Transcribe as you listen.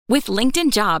With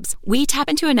LinkedIn Jobs, we tap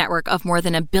into a network of more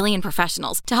than 1 billion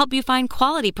professionals to help you find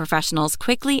quality professionals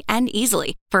quickly and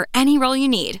easily for any role you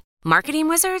need. Marketing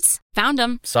wizards? Found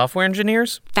them. Software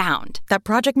engineers? Found. That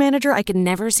project manager I could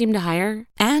never seem to hire?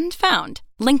 And found.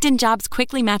 LinkedIn Jobs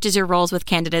quickly matches your roles with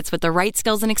candidates with the right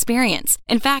skills and experience.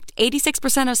 In fact,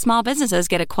 86% of small businesses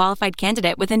get a qualified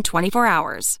candidate within 24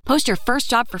 hours. Post your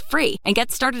first job for free and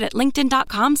get started at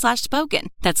linkedin.com/spoken.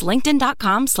 That's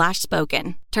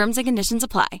linkedin.com/spoken. Terms and conditions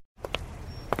apply.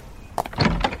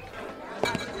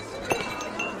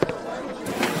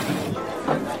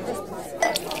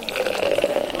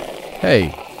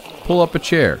 Hey, pull up a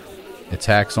chair. It's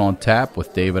Hacks on Tap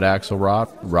with David Axelrod,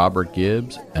 Robert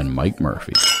Gibbs, and Mike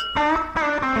Murphy.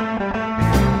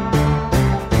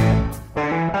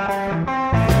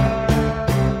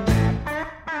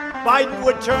 Biden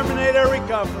would terminate our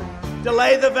recovery,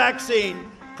 delay the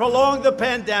vaccine, prolong the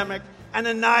pandemic, and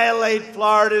annihilate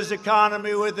Florida's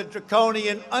economy with a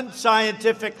draconian,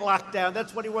 unscientific lockdown.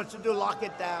 That's what he wants to do, lock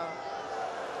it down.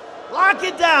 Lock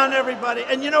it down, everybody.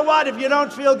 And you know what? If you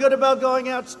don't feel good about going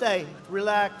out, stay.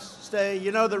 Relax, stay.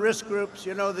 You know the risk groups.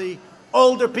 You know the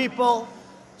older people.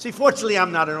 See, fortunately,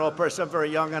 I'm not an old person. I'm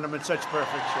very young, and I'm in such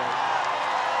perfect shape.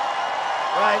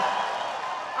 Right?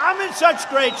 I'm in such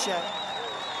great shape.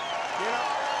 You know?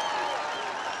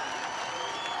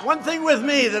 One thing with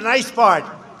me, the nice part,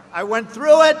 I went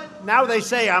through it. Now they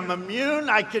say I'm immune.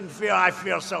 I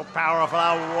feel so powerful.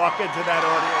 I'll walk into that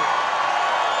audience.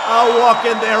 I'll walk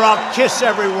in there, I'll kiss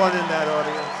everyone in that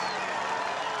audience.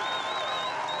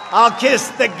 I'll kiss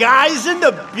the guys and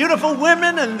the beautiful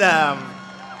women and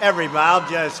everybody. I'll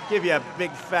just give you a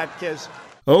big fat kiss.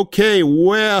 Okay,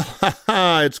 well,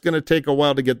 it's going to take a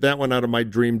while to get that one out of my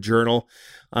dream journal.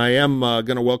 I am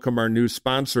going to welcome our new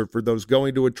sponsor for those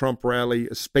going to a Trump rally,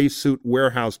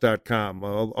 spacesuitwarehouse.com.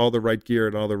 All the right gear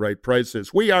at all the right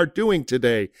prices. We are doing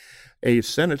today a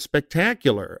Senate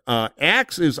Spectacular.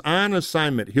 Axe is on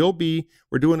assignment.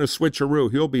 We're doing a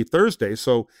switcheroo. He'll be Thursday,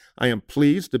 so I am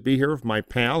pleased to be here with my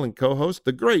pal and co-host,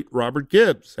 the great Robert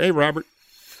Gibbs. Hey, Robert.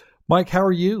 Mike, how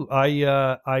are you?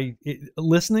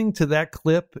 Listening to that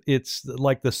clip, it's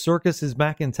like the circus is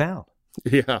back in town.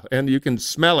 Yeah, and you can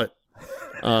smell it.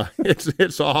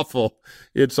 It's awful.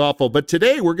 It's awful. But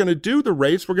today we're going to do the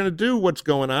race. We're going to do what's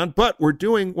going on, but we're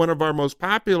doing one of our most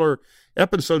popular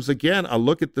episodes again, a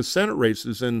look at the Senate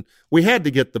races, and we had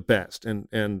to get the best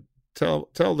and tell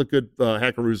the good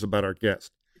hackaroos about our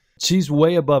guest. She's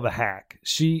way above a hack.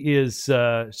 She is,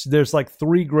 there's like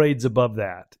 3 grades above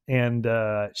that. And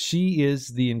she is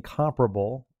the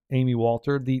incomparable Amy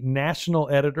Walter, the national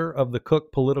editor of the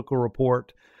Cook Political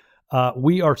Report.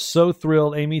 We are so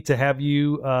thrilled, Amy, to have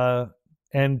you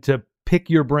and to pick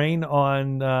your brain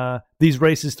on these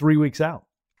races 3 weeks out.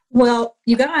 Well,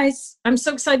 you guys, I'm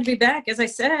so excited to be back. As I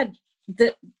said,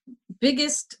 the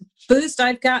biggest boost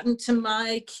I've gotten to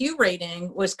my Q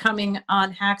rating was coming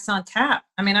on Hacks on Tap.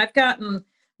 I mean, I've gotten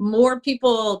more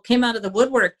people came out of the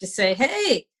woodwork to say,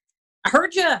 hey, I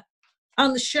heard you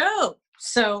on the show.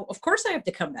 So, of course, I have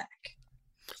to come back.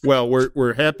 Well,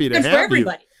 we're happy to have you.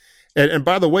 Everybody. And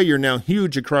by the way, you're now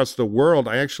huge across the world.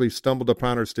 I actually stumbled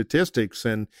upon our statistics,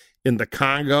 and in the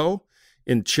Congo,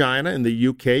 in China, in the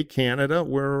UK, Canada,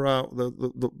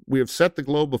 we have set the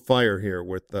globe afire here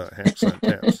with Hacks on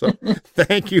Tap. So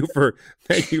thank you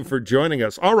for joining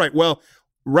us. All right, well,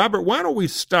 Robert, why don't we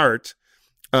start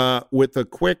with a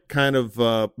quick kind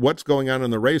of what's going on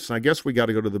in the race? And I guess we got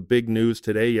to go to the big news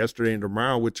today, yesterday, and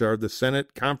tomorrow, which are the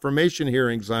Senate confirmation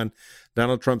hearings on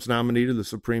Donald Trump's nominee to the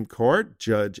Supreme Court,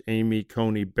 Judge Amy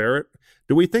Coney Barrett.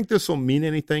 Do we think this will mean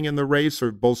anything in the race,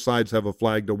 or both sides have a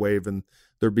flag to wave and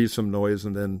there'll be some noise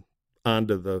and then on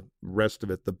to the rest of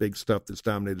it, the big stuff that's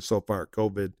dominated so far,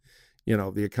 COVID,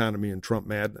 the economy and Trump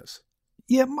madness?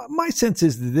 Yeah, my sense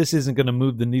is that this isn't going to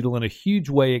move the needle in a huge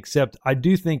way, except I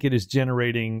do think it is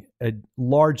generating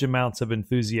large amounts of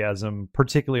enthusiasm,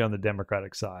 particularly on the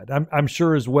Democratic side. I'm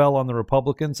sure as well on the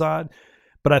Republican side,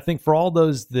 but I think for all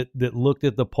those that looked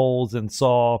at the polls and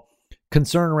saw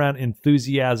concern around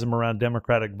enthusiasm around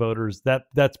Democratic voters,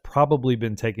 that's probably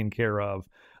been taken care of.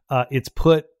 It's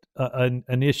put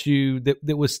an issue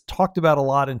that was talked about a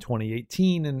lot in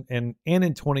 2018 and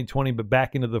in 2020, but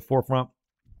back into the forefront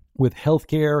with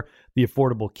healthcare, the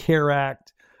Affordable Care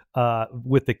Act,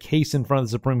 with the case in front of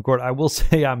the Supreme Court. I will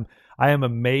say I am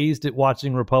amazed at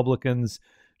watching Republicans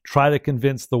try to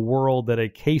convince the world that a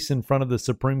case in front of the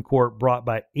Supreme Court brought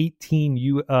by 18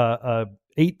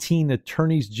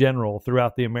 attorneys general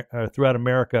throughout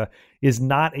America is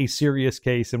not a serious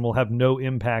case and will have no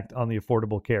impact on the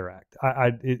Affordable Care Act.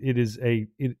 It is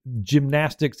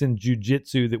gymnastics and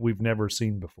jujitsu that we've never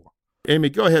seen before. Amy,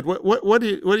 go ahead. What do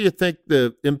you think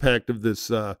the impact of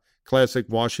this classic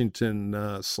Washington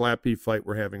slappy fight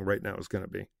we're having right now is going to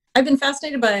be? I've been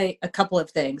fascinated by a couple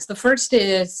of things. The first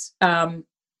is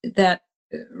that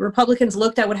Republicans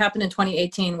looked at what happened in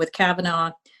 2018 with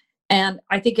Kavanaugh, and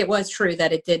I think it was true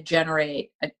that it did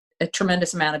generate a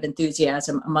tremendous amount of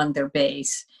enthusiasm among their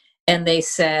base. And they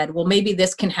said, well, maybe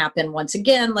this can happen once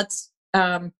again. Let's,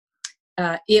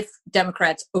 if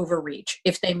Democrats overreach,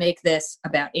 if they make this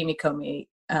about Amy Coney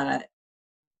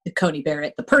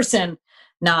Barrett, the person,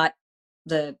 not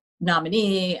the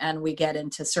nominee, and we get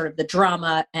into sort of the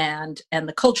drama and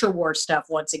the culture war stuff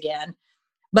once again.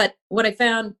 But what I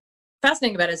found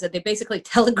fascinating about it is that they basically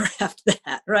telegraphed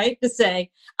that, right? To say,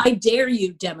 I dare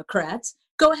you, Democrats,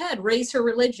 go ahead, raise her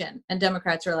religion. And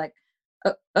Democrats are like,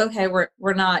 okay,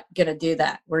 we're not going to do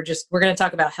that. We're going to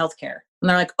talk about healthcare. And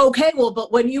they're like, okay, well,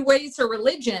 but when you raise her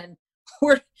religion,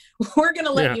 we're going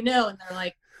to let you know. And they're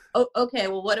like, oh, okay,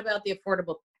 well, what about the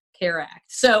Affordable Care Act?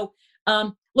 So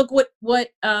look, what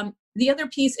the other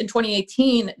piece in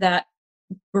 2018 that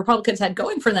Republicans had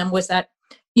going for them was that,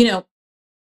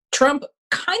 Trump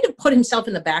kind of put himself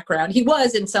in the background. He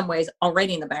was in some ways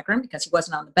already in the background because he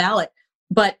wasn't on the ballot.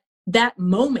 But that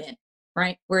moment,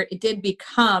 right, where it did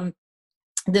become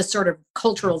this sort of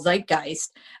cultural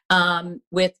zeitgeist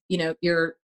with,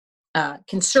 your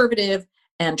conservative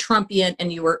and Trumpian,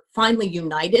 and you were finally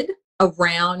united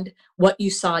around what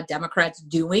you saw Democrats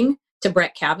doing to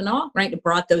Brett Kavanaugh, right? It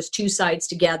brought those two sides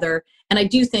together. And I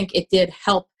do think it did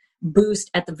help boost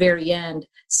at the very end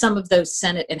some of those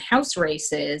Senate and House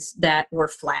races that were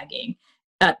flagging.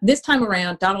 This time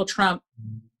around, Donald Trump,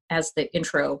 as the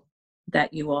intro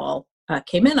that you all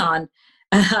came in on,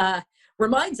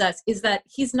 reminds us is that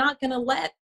he's not going to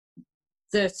let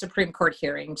the Supreme Court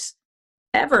hearings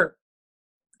ever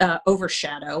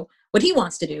overshadow what he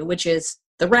wants to do, which is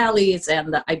the rallies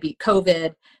and the I beat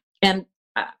COVID. And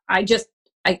I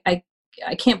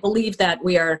can't believe that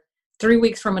we are 3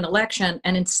 weeks from an election,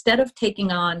 and instead of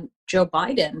taking on Joe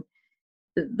Biden,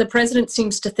 the president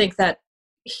seems to think that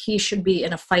he should be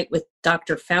in a fight with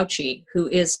Dr. Fauci, who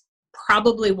is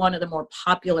probably one of the more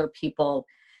popular people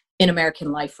in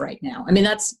American life right now. I mean,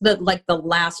 that's the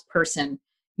last person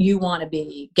you want to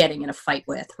be getting in a fight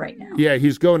with right now. Yeah,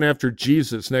 he's going after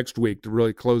Jesus next week to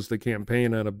really close the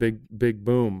campaign on a big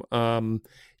boom.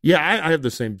 I have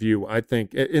the same view. I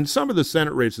think in some of the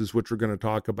Senate races, which we're going to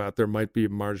talk about, there might be a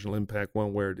marginal impact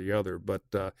one way or the other. But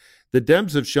the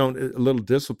Dems have shown a little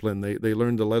discipline. They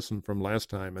learned the lesson from last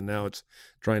time, and now it's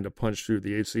trying to punch through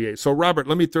the ACA. So, Robert,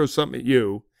 let me throw something at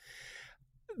you.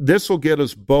 This will get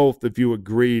us both, if you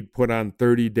agreed, put on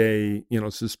 30-day,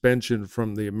 suspension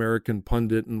from the American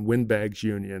Pundit and Windbags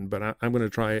Union. But I'm going to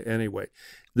try it anyway.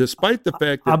 Despite the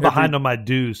fact that I'm behind on my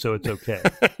dues, so it's okay.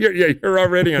 You're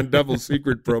already on double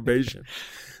secret probation.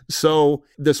 So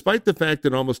despite the fact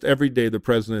that almost every day the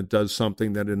president does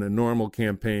something that in a normal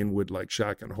campaign would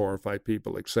shock and horrify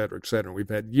people, et cetera, we've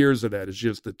had years of that. It's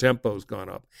just the tempo's gone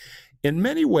up. In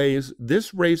many ways,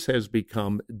 this race has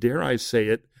become, dare I say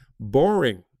it,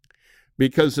 boring.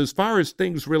 Because as far as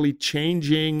things really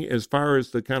changing, as far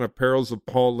as the kind of perils of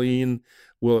Pauline,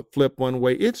 will it flip one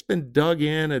way? It's been dug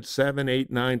in at 7, 8,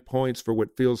 9 points for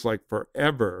what feels like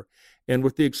forever. And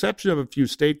with the exception of a few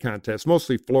state contests,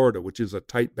 mostly Florida, which is a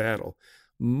tight battle,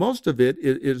 most of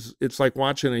it's like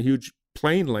watching a huge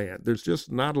plane land. There's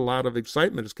just not a lot of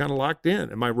excitement. It's kind of locked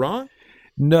in. Am I wrong?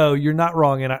 No, you're not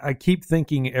wrong. And I keep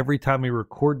thinking every time we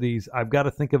record these, I've got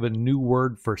to think of a new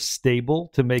word for stable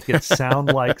to make it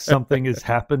sound like something has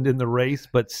happened in the race,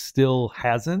 but still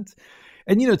hasn't.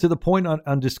 And, to the point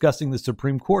on discussing the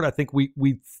Supreme Court, I think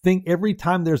we think every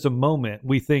time there's a moment,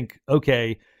 we think,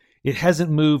 okay, it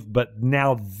hasn't moved, but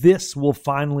now this will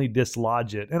finally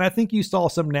dislodge it. And I think you saw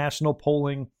some national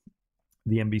polling,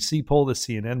 the NBC poll, the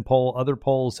CNN poll, other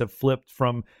polls have flipped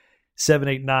from 7,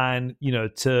 8, 9,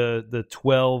 to the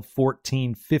 12,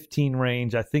 14, 15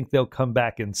 range. I think they'll come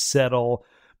back and settle.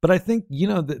 But I think,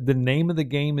 the name of the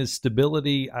game is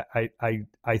stability.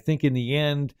 I think in the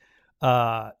end,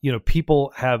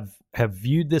 people have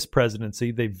viewed this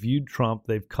presidency. They've viewed Trump.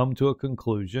 They've come to a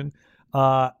conclusion.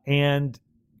 And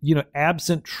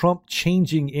absent Trump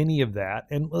changing any of that,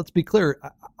 and let's be clear,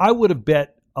 I would have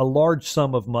bet a large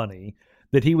sum of money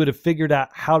that he would have figured out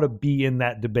how to be in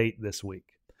that debate this week.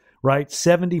 Right?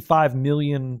 75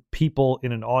 million people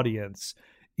in an audience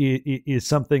is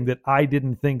something that I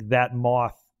didn't think that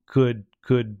moth could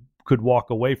walk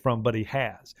away from, but he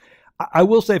has. I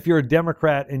will say, if you're a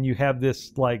Democrat and you have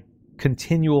this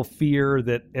continual fear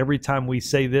that every time we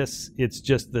say this, it's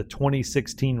just the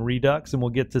 2016 redux, and we'll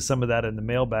get to some of that in the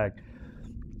mailbag.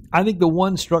 I think the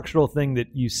one structural thing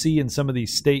that you see in some of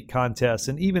these state contests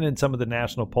and even in some of the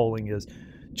national polling is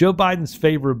Joe Biden's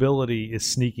favorability is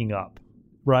sneaking up,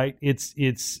 right? It's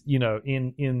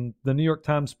in the New York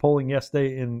Times polling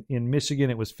yesterday in Michigan,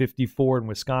 it was 54. In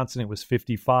Wisconsin, it was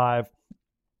 55.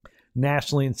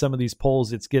 Nationally, in some of these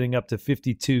polls, it's getting up to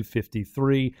 52,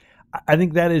 53. I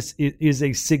think that is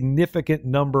a significant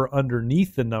number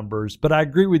underneath the numbers, but I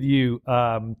agree with you.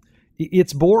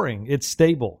 It's boring. It's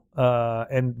stable,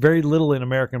 and very little in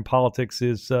American politics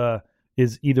is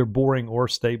either boring or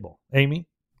stable. Amy?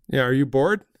 Yeah, are you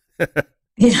bored?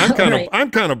 Yeah,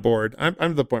 I'm kind of bored. I'm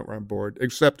at the point where I'm bored,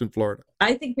 except in Florida.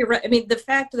 I think you're right. I mean, the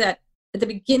fact that at the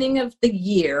beginning of the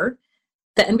year,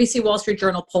 the NBC Wall Street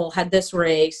Journal poll had this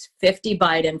race 50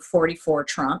 Biden, 44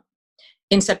 Trump.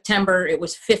 In September, it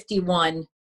was 51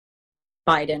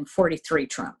 Biden, 43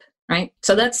 Trump, right?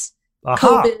 So that's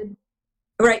COVID.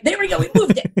 Right, there we go. We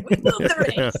moved it. We moved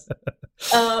the race.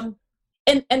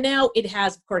 And now it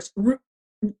has, of course,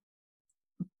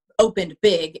 opened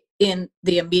big in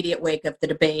the immediate wake of the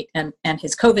debate and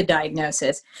his COVID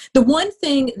diagnosis. The one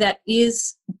thing that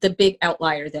is the big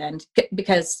outlier then,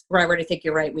 because Robert, I think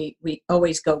you're right, we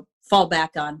always fall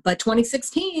back on, but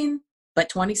 2016.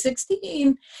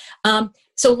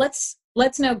 So let's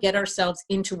now get ourselves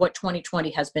into what 2020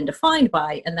 has been defined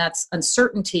by, and that's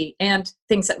uncertainty and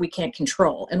things that we can't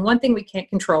control. And one thing we can't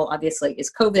control, obviously,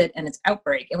 is COVID and its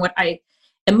outbreak. And what I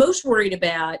am most worried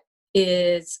about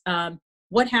is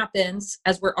what happens,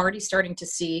 as we're already starting to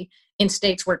see in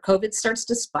states where COVID starts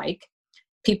to spike.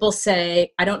 People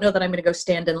say, I don't know that I'm going to go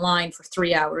stand in line for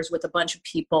 3 hours with a bunch of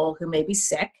people who may be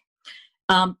sick.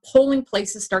 Polling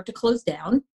places start to close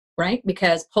down, right?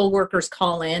 Because poll workers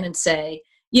call in and say,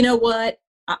 you know what,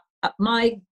 I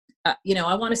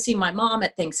want to see my mom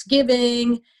at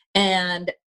Thanksgiving,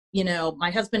 and,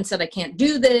 my husband said I can't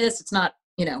do this. It's not,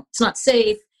 it's not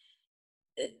safe.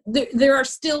 There are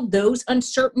still those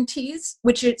uncertainties,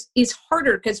 which is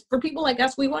harder because for people like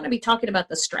us, we want to be talking about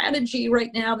the strategy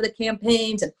right now of the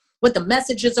campaigns and what the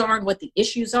messages are and what the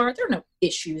issues are. There are no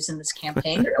issues in this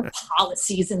campaign. There are no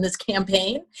policies in this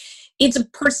campaign. It's a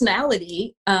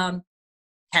personality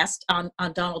test on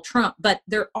Donald Trump, but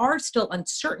there are still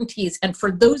uncertainties. And for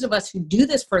those of us who do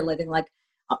this for a living, we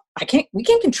can't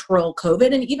control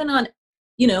COVID. And even on,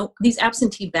 these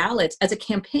absentee ballots as a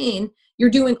campaign, you're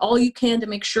doing all you can to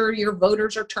make sure your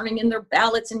voters are turning in their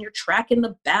ballots and you're tracking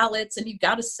the ballots and you've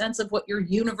got a sense of what your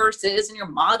universe is and you're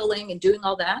modeling and doing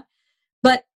all that.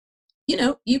 But,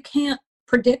 you can't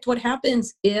predict what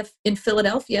happens if in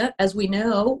Philadelphia, as we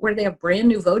know, where they have brand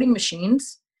new voting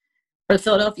machines, or the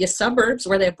Philadelphia suburbs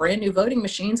where they have brand new voting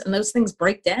machines, and those things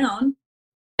break down,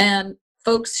 and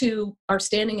folks who are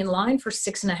standing in line for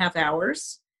 6.5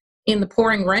 hours in the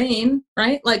pouring rain,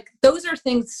 right? Like, those are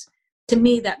things to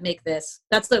me that make that's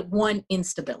the one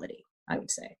instability, I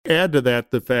would say. Add to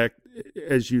that the fact,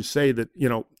 as you say, that,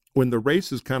 when the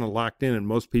race is kind of locked in and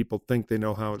most people think they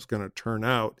know how it's going to turn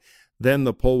out, then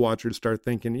the poll watchers start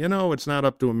thinking, it's not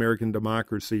up to American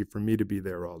democracy for me to be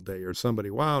there all day, or somebody,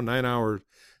 wow, 9 hour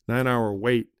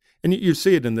wait. And you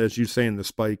see it as you say, in the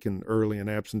spike in early and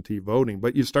absentee voting.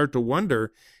 But you start to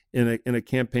wonder in a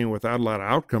campaign without a lot of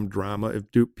outcome drama, if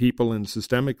people in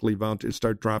systemically volunteers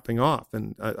start dropping off.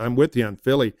 And I'm with you on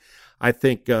Philly. I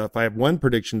think if I have one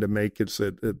prediction to make, it's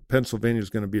that Pennsylvania is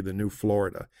going to be the new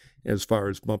Florida as far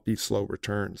as bumpy, slow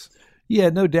returns. Yeah,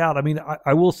 no doubt. I mean,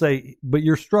 I will say, but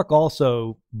you're struck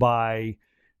also by,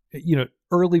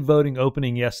 early voting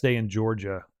opening yesterday in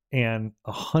Georgia, and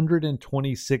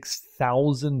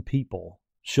 126,000 people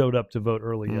showed up to vote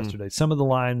early yesterday. Some of the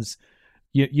lines,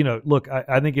 look,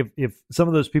 I think if some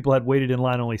of those people had waited in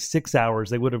line only 6 hours,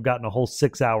 they would have gotten a whole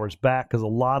 6 hours back, because a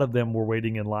lot of them were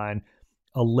waiting in line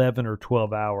 11 or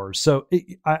 12 hours. So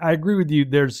I agree with you.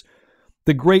 There's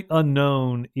the great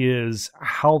unknown is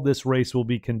how this race will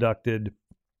be conducted.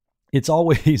 It's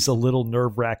always a little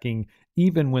nerve-wracking,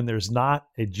 even when there's not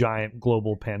a giant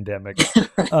global pandemic,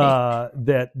 right.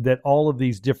 That all of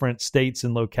these different states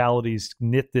and localities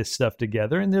knit this stuff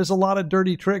together. And there's a lot of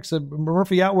dirty tricks.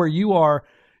 Murphy, out where you are,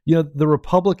 the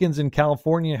Republicans in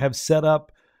California have set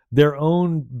up their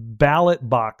own ballot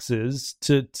boxes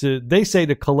to they say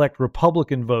to collect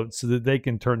Republican votes so that they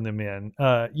can turn them in.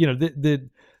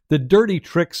 The dirty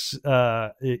tricks,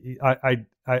 I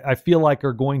feel like,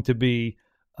 are going to be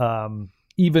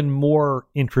even more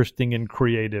interesting and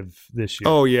creative this year.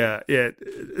 Oh yeah.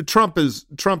 Trump has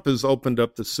opened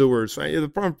up the sewers. The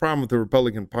problem with the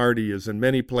Republican Party is in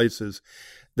many places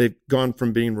they've gone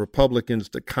from being Republicans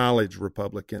to college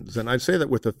Republicans, and I say that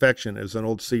with affection as an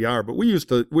old CR. But we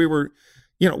were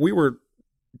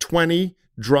 20,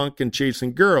 drunk and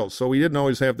chasing girls. So he didn't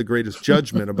always have the greatest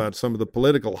judgment about some of the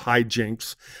political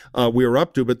hijinks we were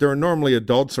up to. But there are normally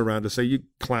adults around to say, you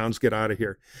clowns, get out of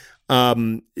here.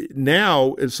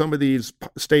 Now, some of these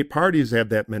state parties have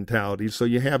that mentality, so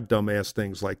you have dumbass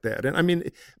things like that. And I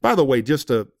mean, by the way, just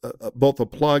both a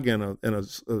plug and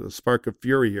a spark of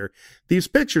fury here. These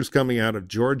pictures coming out of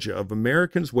Georgia of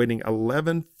Americans waiting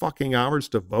 11 fucking hours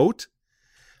to vote.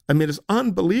 I mean, it's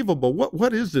unbelievable.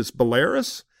 What is this,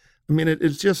 Belarus? I mean,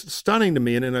 it's just stunning to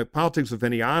me. And in a politics of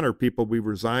any honor, people be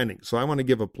resigning. So I want to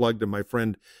give a plug to my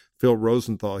friend Phil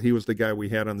Rosenthal. He was the guy we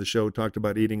had on the show, talked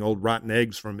about eating old rotten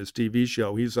eggs from his TV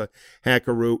show. He's a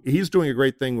hackaroo. He's doing a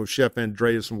great thing with Chef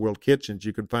Andreas and World Kitchens.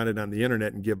 You can find it on the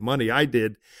internet and give money. I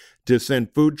did, to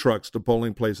send food trucks to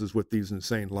polling places with these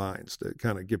insane lines to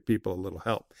kind of give people a little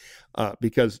help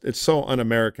because it's so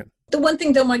un-American. The one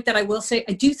thing, though, Mike, that I will say,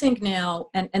 I do think now,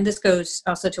 and this goes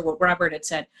also to what Robert had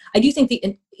said, I do think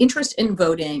the interest in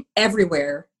voting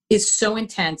everywhere is so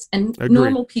intense, and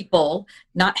normal people,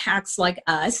 not hacks like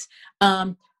us,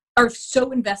 are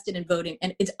so invested in voting.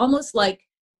 And it's almost like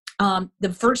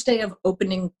the first day of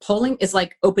opening polling is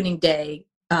like opening day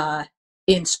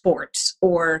in sports,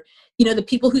 or, you know, the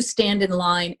people who stand in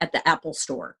line at the Apple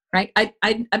store, right?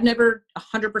 I've never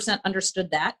 100%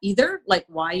 understood that either, like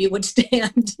why you would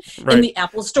stand in the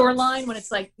Apple store line when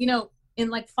it's like, you know, in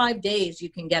like 5 days you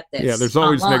can get this. Yeah, there's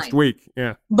always online. next week.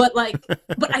 Yeah. But like,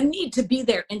 but I need to be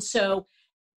there. And so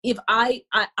if I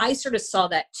sort of saw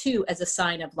that too as a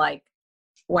sign of like,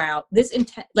 wow, this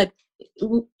intent, like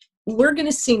we're going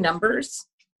to see numbers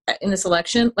in this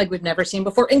election like we've never seen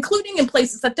before, including in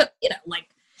places that don't, you know, like,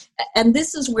 and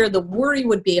this is where the worry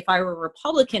would be if I were a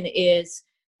Republican, is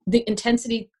the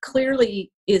intensity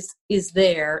clearly is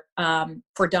there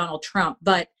for Donald Trump,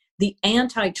 but the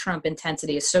anti-Trump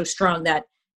intensity is so strong that,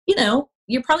 you know,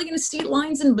 you're probably going to see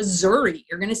lines in Missouri.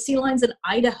 You're going to see lines in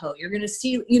Idaho. You're going to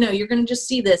see, you know, you're going to just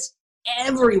see this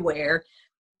everywhere.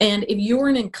 And if you're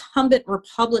an incumbent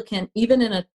Republican, even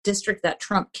in a district that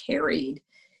Trump carried,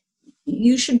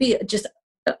 you should be just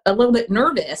a little bit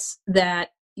nervous that,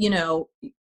 you know,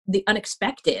 the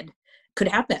unexpected could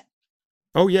happen.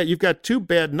 Oh, yeah, you've got two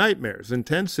bad nightmares.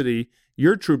 Intensity,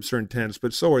 your troops are intense,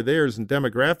 but so are theirs. And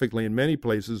demographically, in many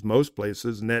places, most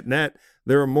places, net,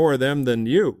 there are more of them than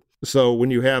you. So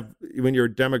when you're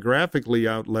demographically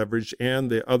out leveraged and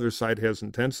the other side has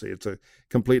intensity, it's a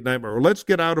complete nightmare. Well, let's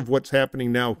get out of what's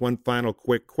happening now. One final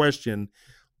quick question.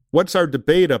 What's our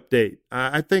debate update?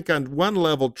 I think on one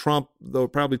level, Trump, though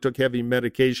probably took heavy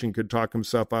medication, could talk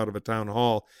himself out of a town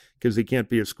hall because he can't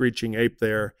be a screeching ape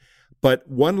there. But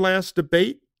one last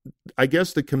debate, I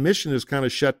guess the commission is kind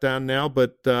of shut down now,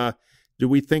 but do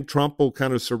we think Trump will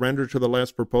kind of surrender to the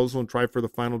last proposal and try for the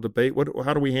final debate?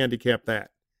 How do we handicap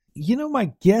that? You know,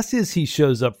 my guess is he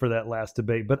shows up for that last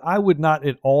debate, but I would not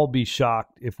at all be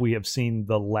shocked if we have seen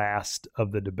the last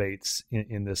of the debates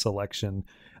in this election.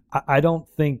 I don't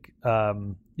think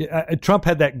Trump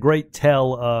had that great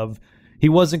tell of he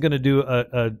wasn't going to do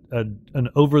an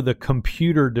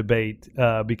over-the-computer debate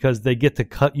because they get to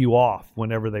cut you off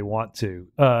whenever they want to.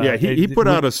 He put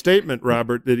out a statement,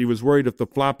 Robert, that he was worried if the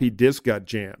floppy disk got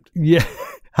jammed. Yeah.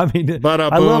 I mean,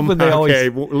 I love when they always...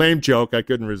 lame joke. I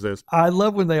couldn't resist. I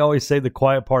love when they always say the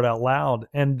quiet part out loud.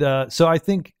 And so I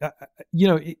think, you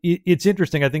know, it's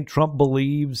interesting. I think Trump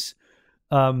believes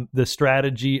the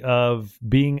strategy of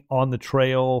being on the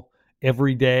trail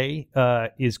every day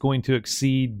is going to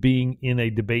exceed being in a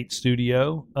debate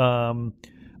studio. I'm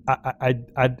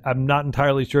not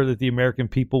entirely sure that the American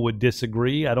people would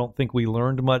disagree. I don't think we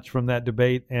learned much from that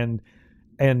debate. And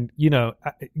you know,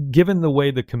 given the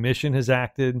way the commission has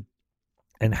acted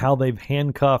and how they've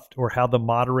handcuffed or how the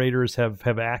moderators have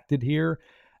acted here,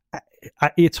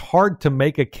 it's hard to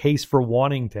make a case for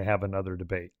wanting to have another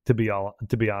debate. To be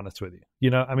honest with you, you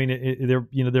know, I mean,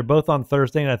 they're both on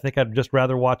Thursday, and I think I'd just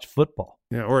rather watch football.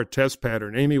 Yeah, or a test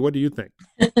pattern. Amy, what do you think?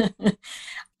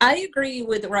 I agree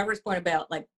with Robert's point about,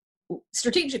 like,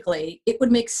 strategically, it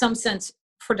would make some sense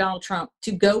for Donald Trump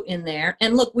to go in there.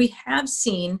 And look, we have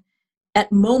seen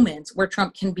at moments where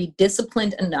Trump can be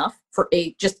disciplined enough for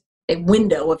just a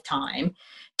window of time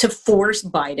to force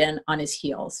Biden on his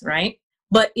heels, right?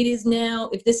 But it is now,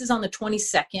 if this is on the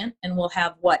 22nd, and we'll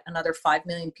have, another 5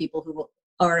 million people who will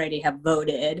already have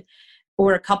voted,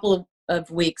 or a couple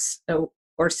of weeks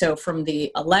or so from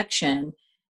the election,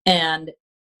 and,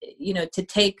 you know, to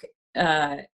take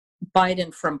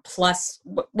Biden from plus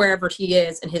wherever he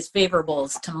is and his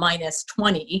favorables to minus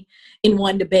 20 in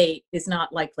one debate is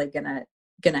not likely gonna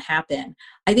happen.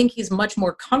 I think he's much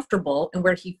more comfortable, and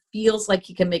where he feels like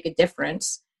he can make a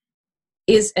difference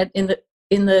is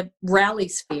in the rally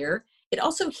sphere. It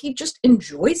also, he just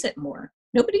enjoys it more.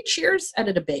 nobody cheers at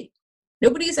a debate.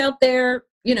 Nobody's out there,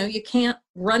 you can't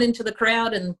run into the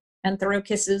crowd and throw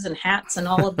kisses and hats and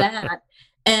all of that.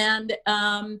 And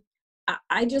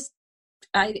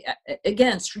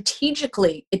again,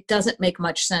 strategically, it doesn't make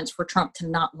much sense for Trump to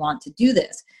not want to do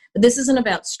this. But this isn't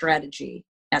about strategy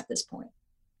at this point.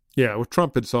 Yeah, with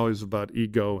Trump, it's always about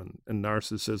ego and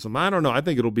narcissism. I don't know. I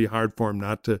think it'll be hard for him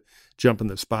not to jump in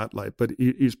the spotlight, but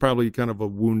he's probably kind of a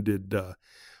wounded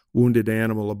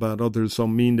animal about, they're so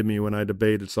mean to me when I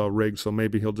debate, it's all rigged, so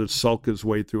maybe he'll just sulk his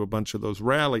way through a bunch of those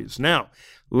rallies. Now,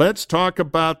 let's talk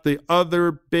about the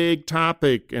other big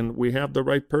topic, and we have the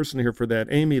right person here for that.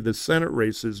 Amy, the Senate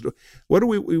races. What do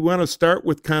we want to start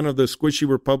with, kind of the squishy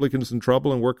Republicans in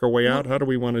trouble and work our way out? How do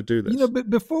we want to do this? But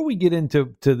before we get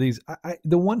into these,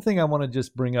 the one thing I want to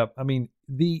just bring up,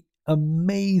 the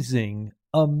amazing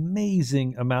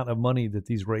amount of money that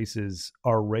these races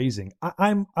are raising.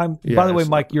 By the way,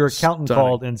 Mike, your accountant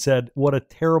called and said what a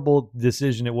terrible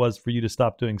decision it was for you to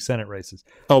stop doing Senate races.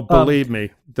 Oh, believe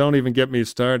me, don't even get me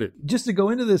started. Just to go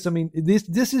into this,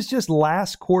 this is just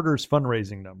last quarter's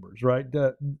fundraising numbers, right?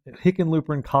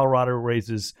 Hickenlooper in Colorado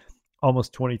raises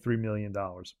almost $23 million.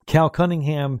 Cal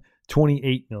Cunningham,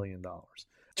 $28 million.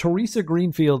 Teresa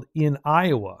Greenfield in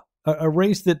Iowa, a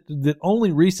race that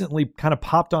only recently kind of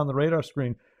popped on the radar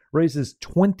screen, raises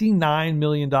 $29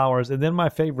 million. And then my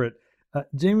favorite,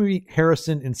 Jamie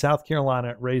Harrison in South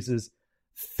Carolina raises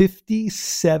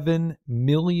 $57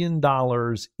 million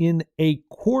in a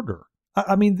quarter.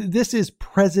 This is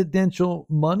presidential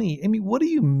money. What do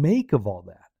you make of all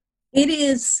that? It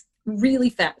is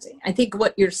really fascinating. I think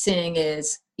what you're seeing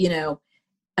is, in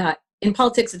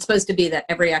politics, it's supposed to be that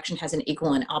every action has an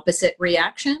equal and opposite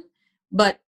reaction.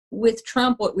 But with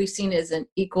Trump, what we've seen is an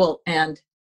equal and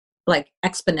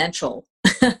exponential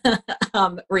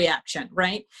reaction,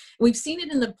 right? We've seen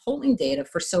it in the polling data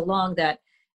for so long that,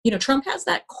 Trump has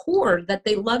that core that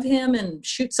they love him and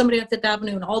shoot somebody on Fifth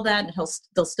Avenue and all that, and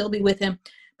they'll still be with him.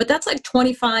 But that's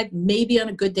 25, maybe on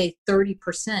a good day, 30%.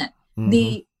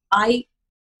 Mm-hmm.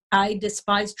 I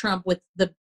despise Trump with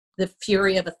the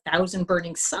fury of 1,000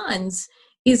 burning suns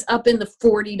is up in the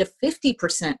 40 to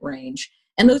 50% range.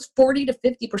 And those 40 to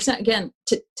 50%, again,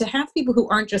 to have people who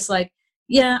aren't just I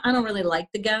don't really like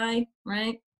the guy,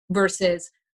 right? Versus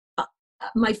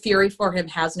my fury for him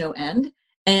has no end.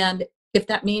 And if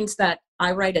that means that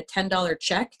I write a $10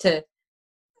 check to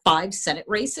 5 Senate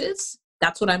races,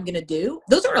 that's what I'm going to do.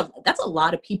 That's a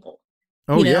lot of people.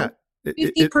 Oh, yeah.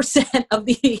 50% of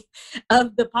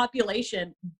the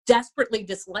population desperately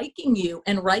disliking you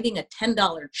and writing a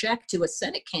 $10 check to a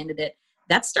Senate candidate,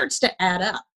 that starts to add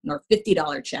up, or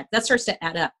 $50 check. That starts to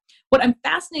add up. What I'm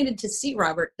fascinated to see,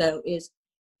 Robert, though, is,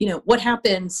 what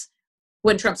happens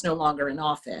when Trump's no longer in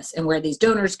office and where these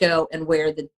donors go and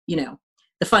where the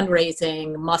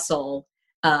fundraising muscle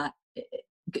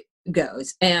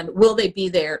goes. And will they be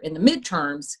there in the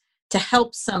midterms to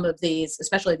help some of these,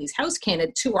 especially these House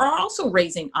candidates who are also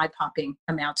raising eye-popping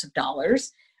amounts of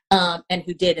dollars, and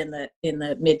who did in the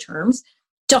midterms,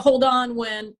 to hold on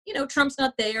when, Trump's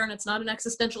not there and it's not an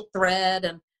existential threat,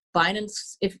 and Biden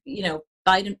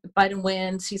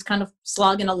wins, he's kind of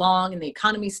slogging along and the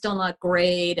economy's still not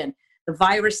great and the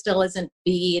virus still isn't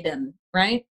beat, and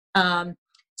right.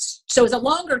 So as a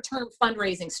longer term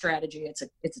fundraising strategy, it's a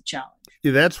challenge.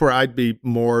 Yeah, that's where I'd be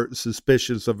more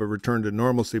suspicious of a return to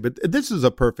normalcy. But this is a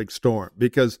perfect storm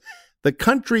because the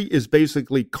country is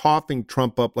basically coughing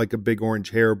Trump up like a big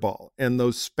orange hairball. And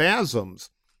those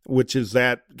spasms, which is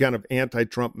that kind of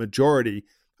anti-Trump majority,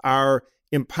 are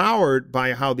empowered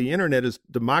by how the internet has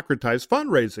democratized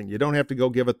fundraising. You don't have to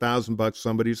go give $1,000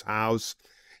 somebody's house.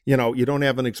 You don't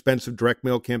have an expensive direct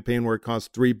mail campaign where it costs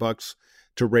 $3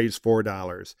 to raise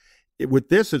 $4. With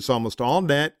this, it's almost all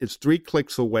net. It's 3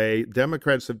 clicks away.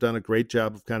 Democrats have done a great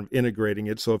job of kind of integrating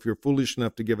it. So if you're foolish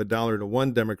enough to give $1 to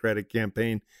one Democratic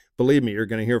campaign, believe me, you're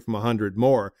going to hear from 100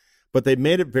 more. But they've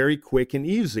made it very quick and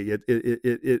easy.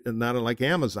 It not unlike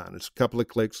Amazon. It's a couple of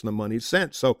clicks and the money's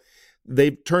sent. So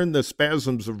they've turned the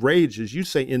spasms of rage, as you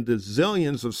say, into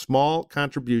zillions of small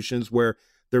contributions where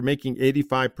they're making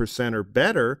 85% or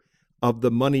better of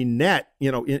the money net,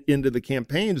 into the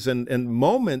campaigns, and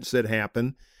moments that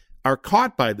happen are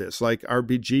caught by this, like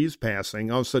RBG's passing.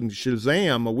 All of a sudden,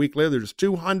 Shazam, a week later, there's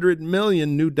 200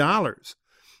 million new dollars.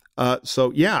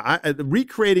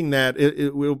 Recreating that,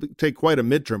 it will take quite a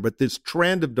midterm, but this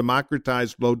trend of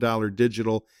democratized low-dollar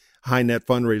digital high-net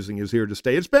fundraising is here to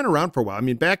stay. It's been around for a while.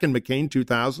 Back in McCain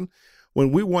 2000,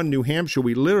 when we won New Hampshire,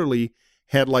 we literally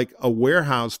had like a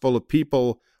warehouse full of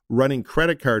people running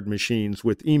credit card machines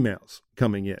with emails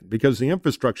coming in because the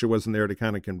infrastructure wasn't there to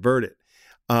kind of convert it.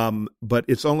 But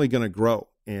it's only going to grow.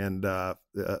 And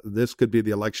this could be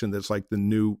the election that's like the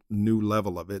new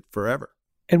level of it forever.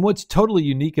 And what's totally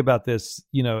unique about this,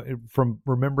 from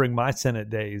remembering my Senate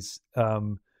days,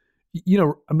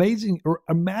 amazing. Or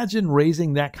imagine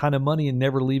raising that kind of money and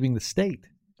never leaving the state,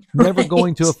 never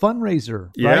going to a fundraiser.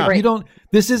 Yeah. Right?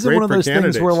 This isn't Great one of those for things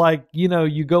candidates. where, like,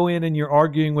 you go in and you're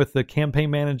arguing with the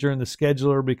campaign manager and the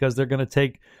scheduler because they're going to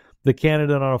take the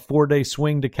candidate on a 4-day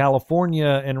swing to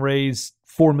California and raise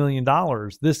 $4 million.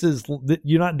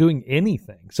 You're not doing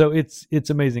anything. So it's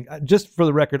amazing. Just for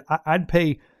the record, I'd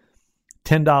pay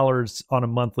 $10 on a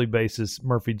monthly basis,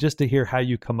 Murphy, just to hear how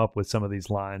you come up with some of these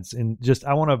lines. And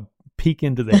I want to peek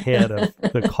into the head of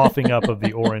the coughing up of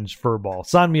the orange fur ball.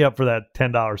 Sign me up for that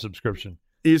 $10 subscription.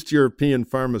 East European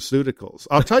pharmaceuticals.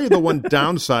 I'll tell you the one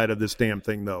downside of this damn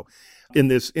thing, though, in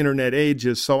this internet age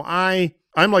is, so I'm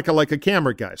like a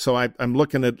camera guy. So I'm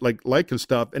looking at like Leica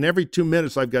stuff, and every 2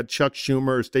 minutes I've got Chuck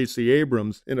Schumer or Stacey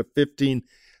Abrams in a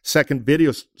 15-second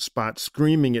video spot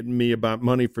screaming at me about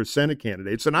money for Senate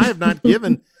candidates. And I have not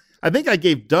given, I think I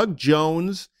gave Doug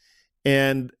Jones,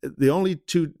 and the only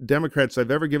 2 Democrats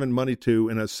I've ever given money to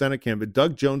in a Senate campaign,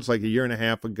 Doug Jones like a year and a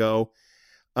half ago,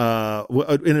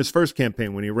 in his first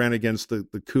campaign when he ran against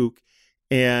the kook.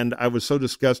 And I was so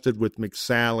disgusted with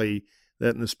McSally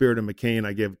that in the spirit of McCain,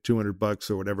 I gave $200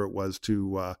 or whatever it was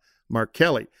to Mark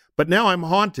Kelly. But now I'm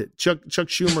haunted. Chuck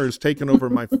Schumer has taken over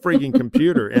my freaking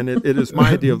computer, and it is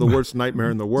my idea of the worst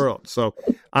nightmare in the world. So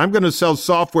I'm going to sell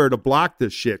software to block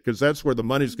this shit because that's where the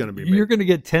money's going to be made. You're going to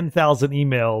get 10,000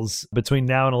 emails between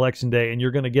now and Election Day, and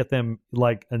you're going to get them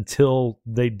like until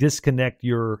they disconnect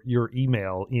your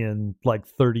email in like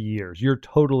 30 years. You're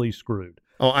totally screwed.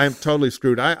 Oh, I'm totally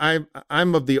screwed.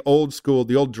 I'm of the old school,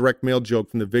 the old direct mail joke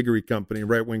from the Viggory Company,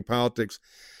 right-wing politics.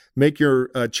 Make your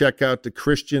check out to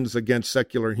Christians Against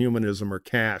Secular Humanism or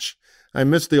Cash. I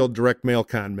miss the old direct mail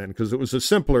con men because it was a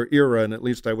simpler era, and at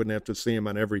least I wouldn't have to see them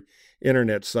on every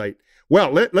internet site. Well,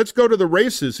 let's go to the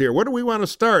races here. Where do we want to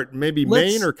start? Maybe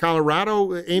Maine or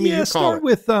Colorado? Amy, you call start it.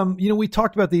 with, we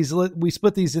talked about these. We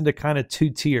split these into kind of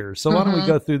 2 tiers. So why don't we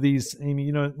go through these, Amy?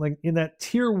 Like in that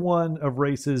tier 1 of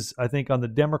races, I think on the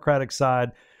Democratic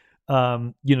side,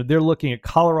 they're looking at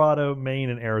Colorado, Maine,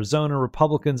 and Arizona.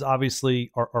 Republicans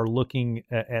obviously are looking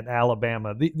at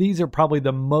Alabama. These are probably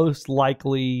the most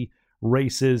likely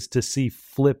races to see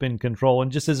flip in control.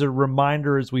 And just as a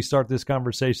reminder, as we start this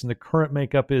conversation, the current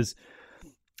makeup is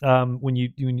when you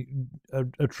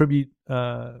attribute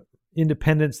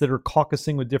independents that are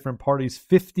caucusing with different parties,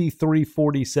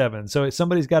 53-47. So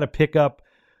somebody's got to pick up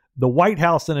the White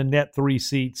House in a net 3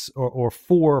 seats or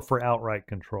 4 for outright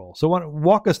control. So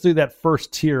walk us through that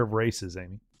first tier of races,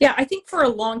 Amy. Yeah, I think for a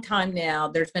long time now,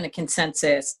 there's been a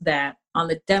consensus that on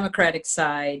the Democratic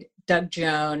side, Doug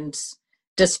Jones,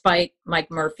 despite Mike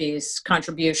Murphy's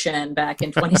contribution back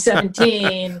in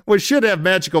 2017. Well, it should have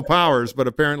magical powers, but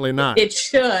apparently not. It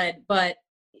should, but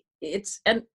it's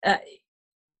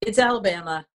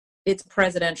Alabama. It's a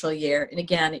presidential year. And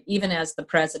again, even as the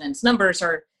president's numbers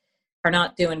are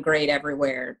not doing great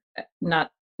everywhere,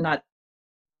 not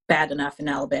bad enough in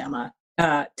Alabama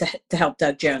to help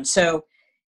Doug Jones. So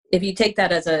if you take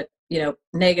that as a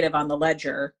negative on the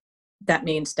ledger, that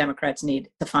means Democrats need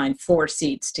to find 4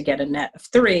 seats to get a net of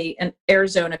 3. And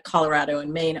Arizona, Colorado,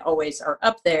 and Maine always are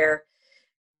up there.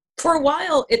 For a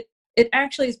while, it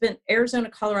actually has been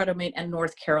Arizona, Colorado, Maine, and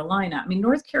North Carolina. I mean,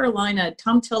 North Carolina,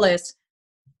 Thom Tillis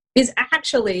is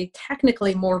actually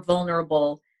technically more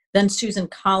vulnerable than Susan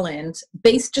Collins,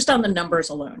 based just on the numbers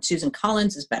alone. Susan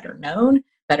Collins is better known,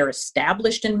 better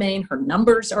established in Maine. Her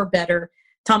numbers are better.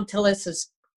 Thom Tillis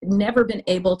has never been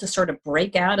able to sort of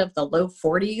break out of the low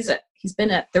 40s. He's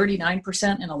been at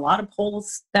 39% in a lot of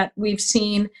polls that we've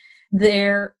seen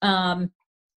there. And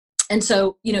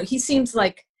so, he seems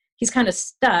like he's kind of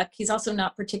stuck. He's also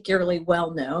not particularly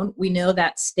well known. We know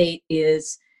that state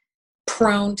is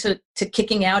prone to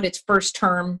kicking out its first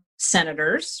term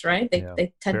senators, right?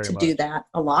 They tend to do that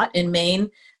a lot. In Maine,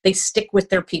 they stick with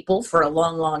their people for a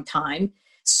long, long time.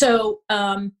 So,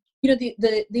 the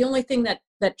only thing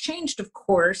that changed, of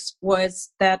course, was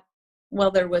that,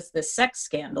 there was the sex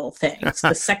scandal thing.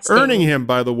 The sex Earning him,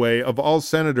 by the way, of all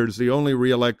senators, the only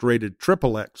reelect rated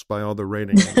XXX by all the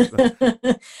ratings.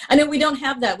 I know we don't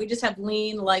have that. We just have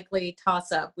lean, likely,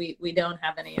 toss up. We don't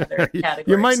have any other categories.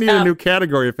 You might need a new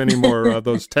category if any more of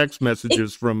those text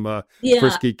messages from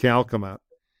Frisky Cal come out.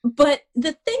 But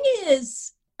the thing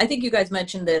is, I think you guys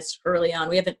mentioned this early on.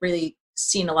 We haven't really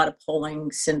seen a lot of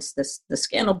polling since the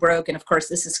scandal broke, and of course,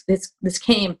 this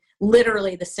came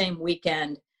literally the same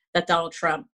weekend that Donald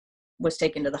Trump was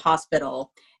taken to the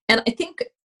hospital. And I think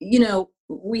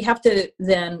we have to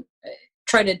then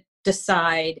try to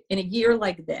decide in a year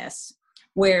like this,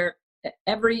 where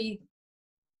every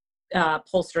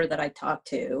pollster that I talk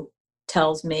to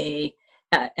tells me,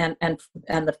 and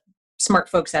the smart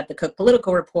folks at the Cook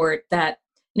Political Report, that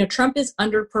Trump is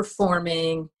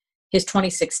underperforming his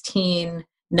 2016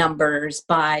 numbers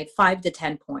by 5 to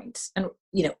 10 points, and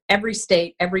every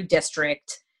state, every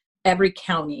district, every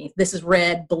county, this is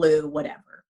red, blue,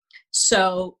 whatever.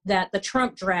 So that the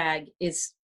Trump drag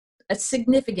is a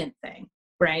significant thing,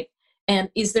 right? And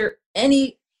is there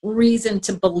any reason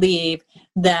to believe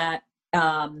that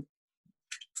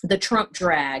the Trump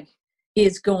drag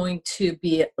is going to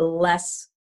be less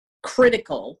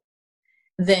critical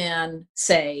than,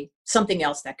 say, something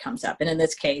else that comes up? And in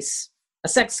this case, a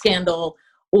sex scandal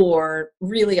or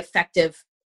really effective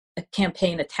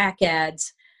campaign attack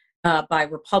ads by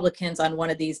Republicans on one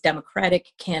of these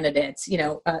Democratic candidates.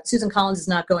 Susan Collins is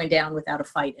not going down without a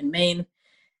fight in Maine.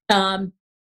 And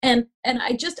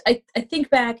I think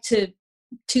back to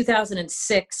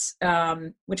 2006,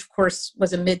 which of course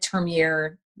was a midterm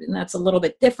year, and that's a little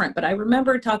bit different. But I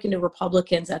remember talking to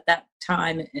Republicans at that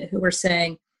time who were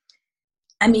saying,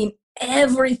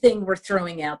 everything we're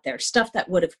throwing out there, stuff that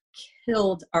would have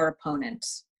killed our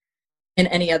opponents in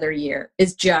any other year,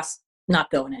 is just not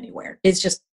going anywhere. It's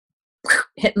just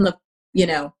hitting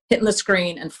the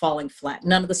screen and falling flat.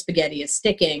 None of the spaghetti is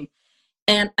sticking.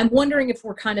 And I'm wondering if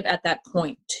we're kind of at that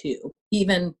point too,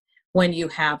 even when you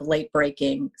have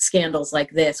late-breaking scandals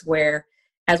like this, where,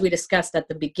 as we discussed at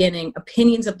the beginning,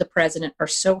 opinions of the president are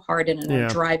so hardened and are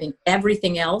driving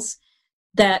everything else,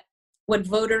 that what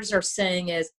voters are saying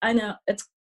is, I know,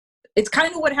 it's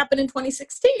kind of what happened in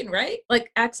 2016, right?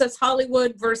 Like Access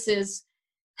Hollywood versus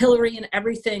Hillary and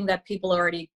everything that people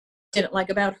already didn't like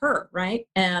about her, right?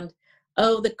 And,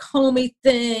 the Comey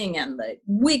thing and the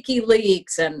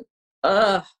WikiLeaks and,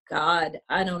 God,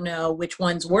 I don't know which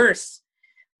one's worse.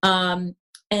 And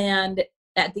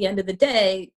at the end of the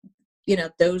day,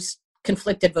 those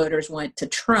conflicted voters went to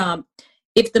Trump.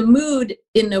 If the mood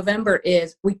in November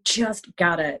is, we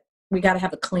gotta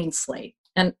have a clean slate.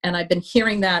 And I've been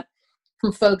hearing that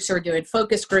from folks who are doing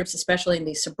focus groups, especially in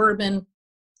these suburban,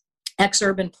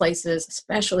 exurban places,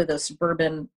 especially those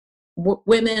suburban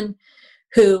women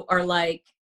who are like,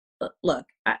 look,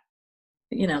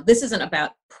 this isn't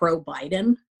about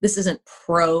pro-Biden. This isn't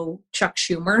pro-Chuck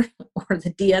Schumer or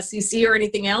the DSCC or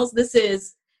anything else. This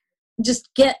is just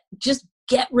get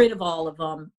rid of all of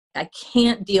them. I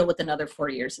can't deal with another 4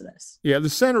 years of this. Yeah, the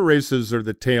Senate races are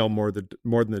the tail more than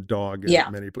the dog.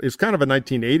 Many places. It's kind of a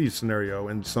 1980s scenario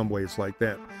in some ways like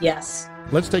that. Yes.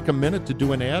 Let's take a minute to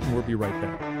do an ad, and we'll be right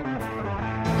back.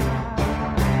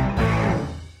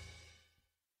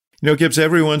 Gibbs,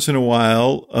 every once in a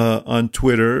while on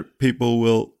Twitter, people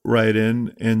will write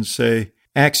in and say,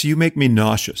 Axe, you make me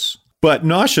nauseous. But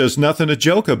nausea is nothing to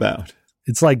joke about.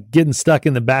 It's like getting stuck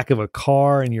in the back of a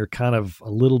car and you're kind of a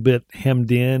little bit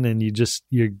hemmed in and you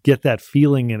get that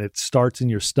feeling and it starts in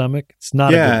your stomach. It's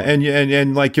not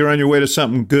and like you're on your way to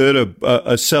something good,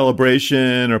 a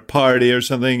celebration or party or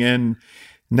something, and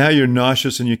now you're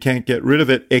nauseous and you can't get rid of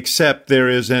it, except there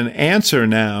is an answer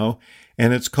now,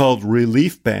 and it's called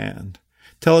Relief Band.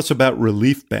 Tell us about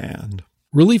Relief Band.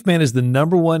 Relief Band is the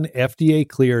 #1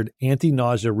 FDA-cleared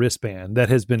anti-nausea wristband that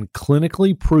has been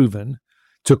clinically proven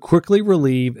to quickly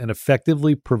relieve and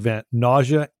effectively prevent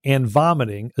nausea and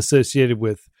vomiting associated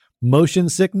with motion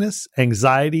sickness,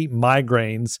 anxiety,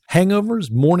 migraines, hangovers,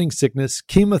 morning sickness,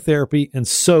 chemotherapy, and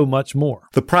so much more.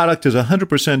 The product is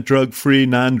 100% drug-free,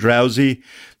 non-drowsy,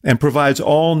 and provides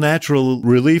all natural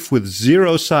relief with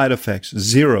zero side effects,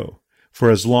 zero, for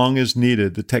as long as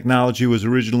needed. The technology was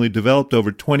originally developed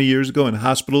over 20 years ago in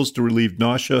hospitals to relieve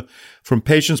nausea from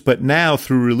patients, but now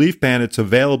through Relief Band, it's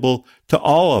available to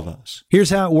all of us.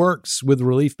 Here's how it works with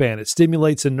Relief Band. It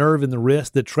stimulates a nerve in the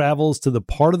wrist that travels to the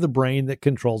part of the brain that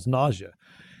controls nausea.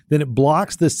 Then it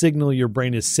blocks the signal your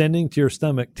brain is sending to your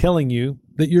stomach telling you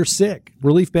that you're sick.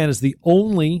 Relief Band is the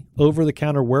only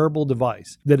over-the-counter wearable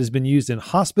device that has been used in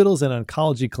hospitals and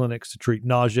oncology clinics to treat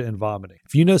nausea and vomiting.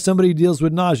 If you know somebody who deals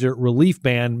with nausea, Relief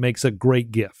Band makes a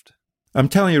great gift. I'm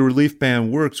telling you, Relief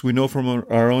Band works. We know from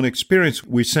our own experience.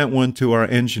 We sent one to our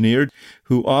engineer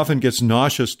who often gets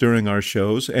nauseous during our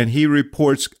shows, and he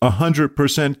reports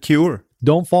 100% cure.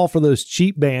 Don't fall for those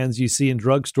cheap bands you see in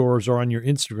drugstores or on your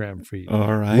Instagram feed.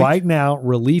 All right. Right now,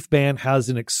 Relief Band has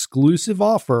an exclusive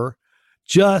offer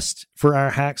just for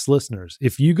our Hacks listeners.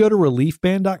 If you go to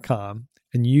reliefband.com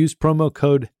and use promo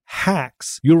code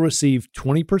HACKS, you'll receive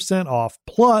 20% off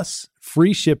plus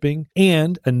free shipping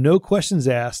and a no questions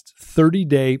asked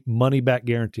 30-day money-back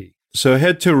guarantee. So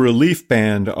head to Relief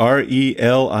Band,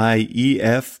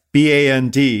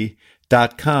 ReliefBand.com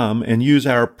HACS.com and use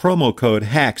our promo code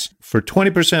HACS for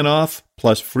 20% off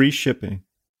plus free shipping.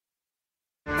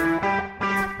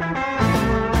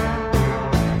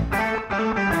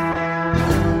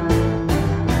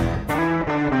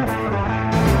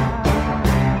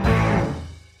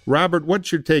 Robert,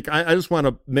 what's your take? I just want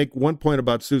to make one point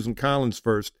about Susan Collins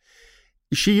first.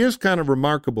 She is kind of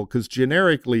remarkable because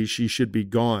generically she should be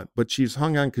gone, but she's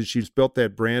hung on because she's built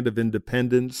that brand of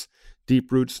independence,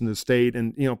 deep roots in the state.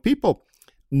 And,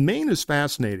 Maine is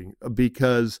fascinating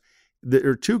because there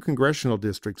are 2 congressional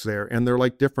districts there, and they're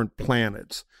like different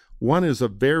planets. One is a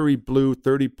very blue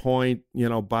 30-point,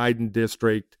 Biden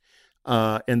district.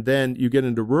 And then you get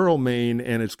into rural Maine,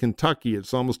 and it's Kentucky.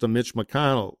 It's almost a Mitch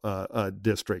McConnell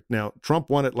district. Now, Trump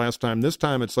won it last time. This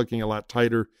time it's looking a lot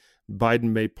tighter.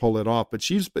 Biden may pull it off. But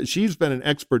she's been an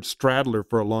expert straddler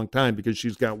for a long time because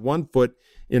she's got one foot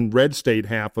in red state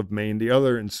half of Maine, the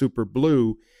other in super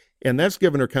blue, and that's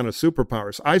given her kind of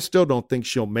superpowers. I still don't think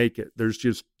she'll make it. There's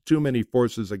just too many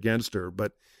forces against her.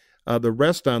 But the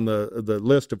rest on the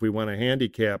list, if we want to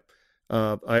handicap,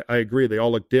 I agree. They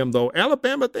all look dim, though.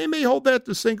 Alabama, they may hold that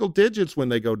to single digits when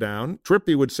they go down.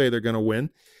 Trippi would say they're going to win.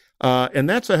 And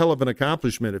that's a hell of an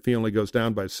accomplishment if he only goes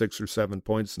down by 6 or 7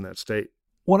 points in that state.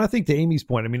 Well, I think to Amy's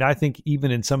point, I think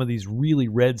even in some of these really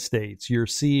red states, you're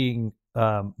seeing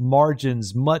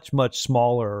margins much, much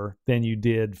smaller than you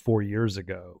did 4 years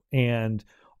ago. And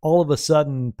all of a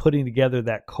sudden putting together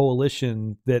that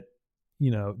coalition that's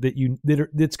going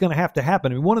to have to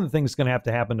happen. One of the things that's going to have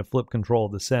to happen to flip control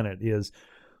of the Senate is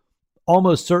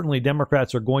almost certainly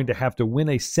Democrats are going to have to win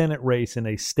a Senate race in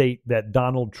a state that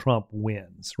Donald Trump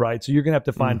wins, right? So you're going to have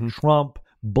to find Trump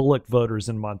Bullock voters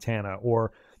in Montana,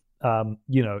 or Trump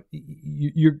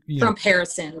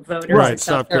Harrison voters, right? in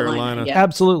South Carolina. Yeah.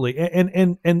 Absolutely,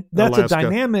 and that's Alaska. A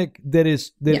dynamic that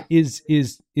is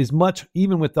much,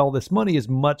 even with all this money, is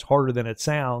much harder than it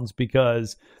sounds,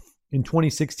 because in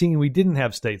 2016 we didn't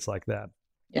have states like that.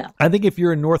 Yeah, I think if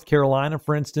you're in North Carolina,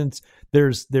 for instance,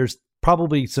 there's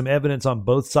probably some evidence on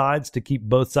both sides to keep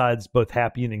both sides both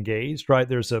happy and engaged, right?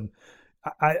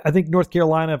 I think North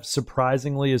Carolina,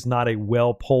 surprisingly, is not a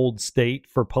well-polled state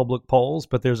for public polls,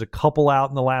 but there's a couple out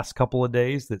in the last couple of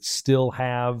days that still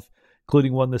have,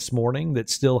 including one this morning, that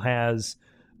still has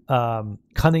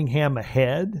Cunningham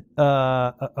ahead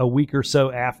a week or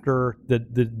so after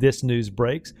this news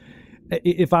breaks.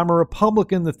 If I'm a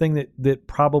Republican, the thing that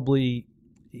probably,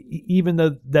 even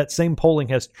though that same polling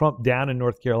has Trump down in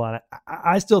North Carolina,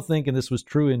 I still think, and this was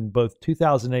true in both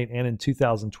 2008 and in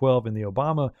 2012 in the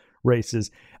Obama races,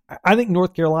 I think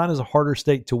North Carolina is a harder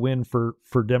state to win for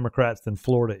Democrats than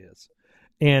Florida is.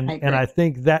 And I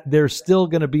think that there's still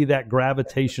going to be that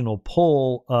gravitational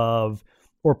pull of,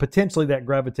 or potentially that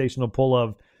gravitational pull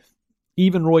of,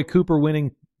 even Roy Cooper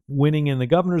winning in the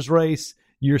governor's race,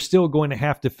 you're still going to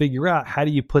have to figure out, how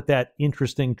do you put that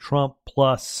interesting Trump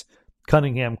plus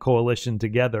Cunningham coalition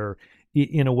together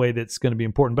in a way that's going to be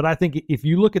important. But I think if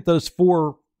you look at those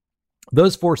four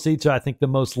seats are, I think, the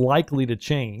most likely to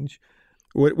change.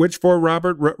 Which 4,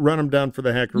 Robert? Run them down for the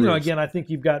Hackaroos. Again, I think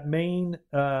you've got Maine,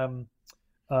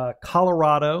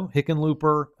 Colorado,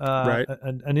 Hickenlooper, right.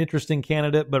 an interesting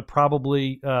candidate, but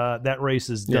probably that race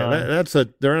is done. Yeah,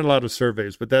 there aren't a lot of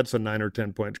surveys, but that's a 9 or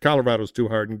 10 points. Colorado's too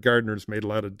hard, and Gardner's made a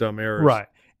lot of dumb errors. Right.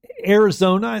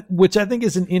 Arizona, which I think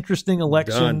is an interesting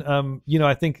election.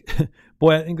 I think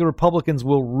the Republicans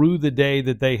will rue the day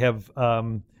that they have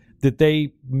that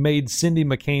they made Cindy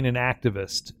McCain an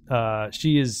activist.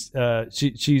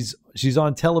 She's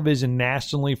on television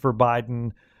nationally for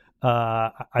Biden.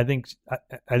 I think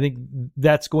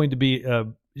that's going to be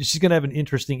she's going to have an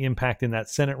interesting impact in that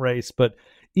Senate race. But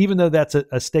even though that's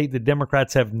a state that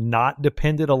Democrats have not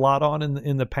depended a lot on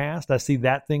in the past, I see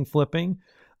that thing flipping.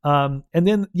 And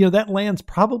then that lands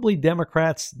probably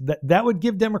Democrats. That would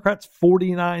give Democrats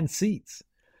 49 seats.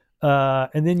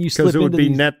 And then you slip into, because it would be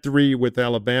net 3 with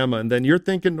Alabama, and then you're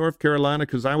thinking North Carolina,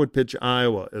 because I would pitch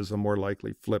Iowa as a more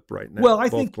likely flip right now. Well, I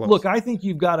think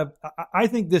you've got to. I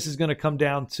think this is going to come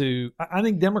down to. I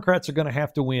think Democrats are going to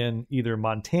have to win either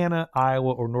Montana,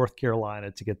 Iowa, or North Carolina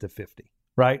to get to 50.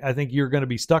 Right? I think you're going to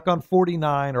be stuck on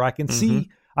 49, or I can see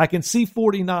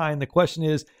 49. The question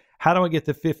is, how do I get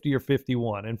to 50 or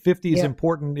 51? And 50 is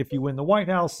important if you win the White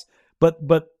House. But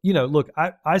look,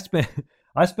 I spent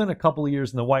a couple of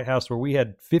years in the White House where we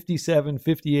had 57,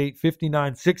 58,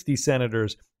 59, 60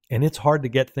 senators, and it's hard to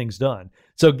get things done.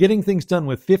 So getting things done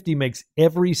with 50 makes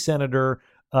every senator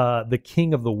the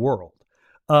king of the world.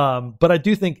 But I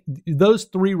do think those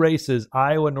 3 races,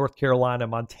 Iowa, North Carolina,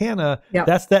 Montana,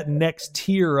 that's that next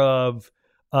tier of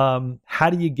how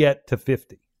do you get to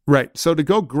 50? Right. So to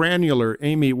go granular,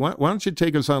 Amy, why don't you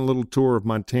take us on a little tour of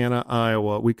Montana,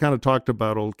 Iowa? We kind of talked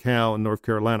about old Cal in North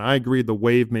Carolina. I agree the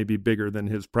wave may be bigger than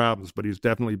his problems, but he's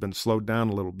definitely been slowed down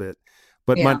a little bit.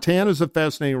 But yeah. Montana's a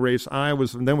fascinating race.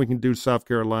 Iowa's, and then we can do South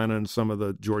Carolina and some of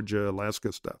the Georgia,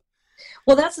 Alaska stuff.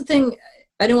 Well, that's the thing.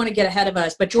 I don't want to get ahead of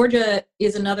us, but Georgia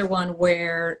is another one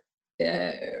where,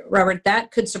 Robert, that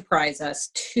could surprise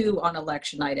us too on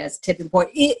election night as tipping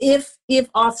point. If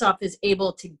Ossoff is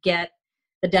able to get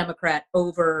the Democrat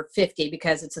over 50,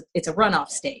 because it's a runoff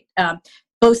state.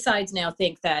 Both sides now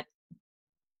think that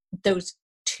those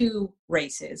two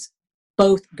races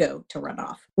both go to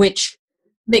runoff, which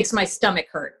makes my stomach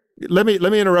hurt. Let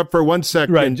me interrupt for 1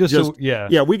 second.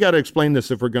 Right, we got to explain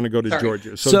this if we're going to go to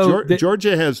Georgia. So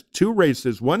Georgia has two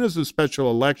races. One is a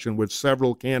special election with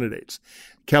several candidates.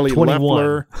 Kelly 21.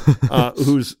 Loeffler,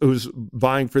 who's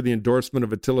vying for the endorsement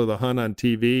of Attila the Hun on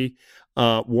TV.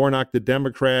 Warnock, the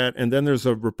Democrat, and then there's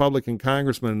a Republican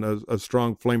congressman, a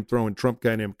strong flame-throwing Trump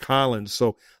guy named Collins.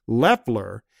 So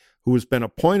Loeffler, who has been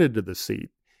appointed to the seat,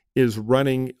 is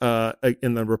running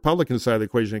in the Republican side of the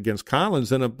equation against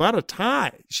Collins in about a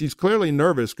tie. She's clearly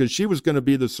nervous because she was going to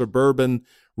be the suburban,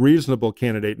 reasonable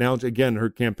candidate. Now, again, her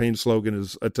campaign slogan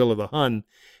is Attila the Hun,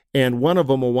 and one of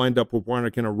them will wind up with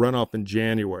Warnock in a runoff in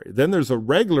January. Then there's a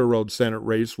regular road Senate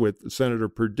race with Senator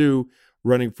Perdue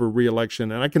running for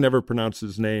re-election, and I can never pronounce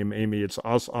his name, Amy. It's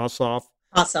Ossoff.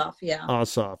 Ossoff, yeah.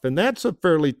 Ossoff, and that's a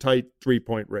fairly tight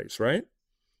 3-point race, right?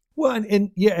 Well,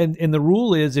 and the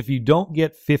rule is if you don't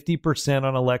get 50%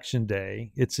 on election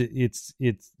day, it's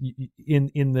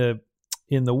in the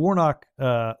Warnock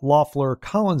Loeffler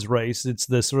Collins race, it's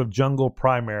the sort of jungle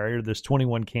primary, or there's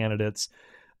 21 candidates.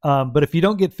 But if you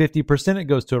don't get 50%, it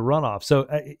goes to a runoff. So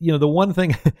the one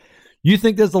thing. You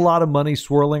think there's a lot of money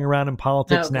swirling around in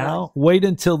politics now? Wait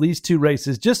until these two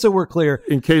races, just so we're clear.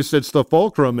 In case it's the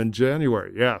fulcrum in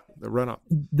January. Yeah, the runoff.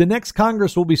 The next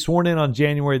Congress will be sworn in on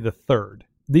January the 3rd.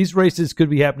 These races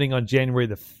could be happening on January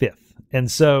the 5th.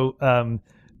 And so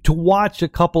to watch a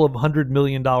couple of $100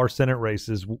 million Senate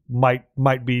races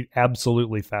might be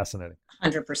absolutely fascinating.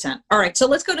 100%. All right, so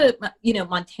let's go to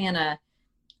Montana.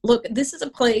 Look, this is a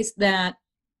place that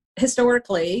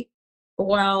historically,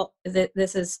 while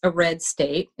this is a red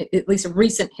state, at least in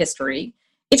recent history,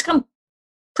 it's come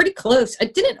pretty close.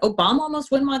 Didn't Obama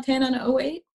almost win Montana in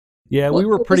 2008? Yeah, we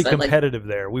were pretty competitive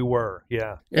there. We were,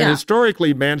 yeah. And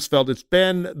historically, Mansfeld, it's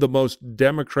been the most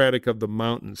democratic of the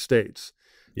mountain states,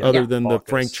 other than the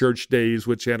Frank Church days,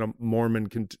 which had a Mormon,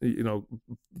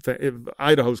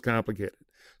 Idaho's complicated.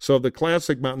 So the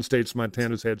classic mountain states,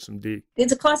 Montana's had some D.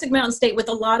 It's a classic mountain state with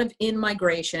a lot of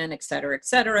in-migration, et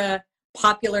cetera,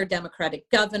 popular Democratic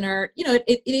governor.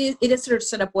 It is sort of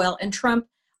set up well, and Trump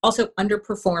also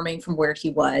underperforming from where he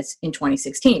was in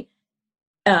 2016.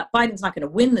 Biden's not going to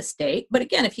win the state, but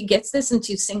again, if he gets this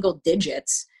into single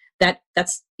digits,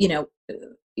 that's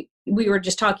we were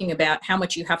just talking about how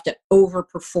much you have to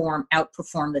outperform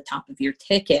the top of your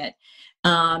ticket.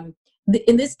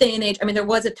 In this day and age, I mean, there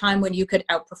was a time when you could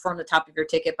outperform the top of your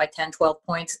ticket by 10, 12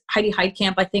 points. Heidi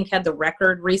Heitkamp, I think, had the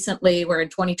record recently where in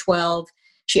 2012,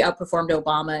 she outperformed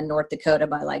Obama in North Dakota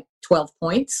by like 12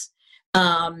 points.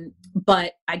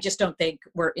 But I just don't think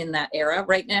we're in that era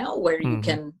right now where you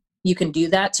can do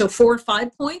that. So 4 or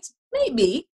 5 points,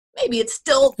 maybe it's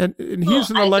still. And he's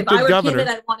an elected if I were governor.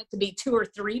 Candidate, I want it to be 2 or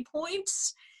 3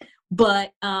 points.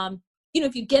 But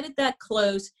if you get it that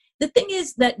close, the thing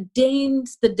is that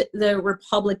Daines, the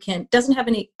Republican, doesn't have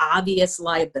any obvious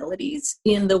liabilities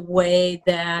in the way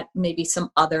that maybe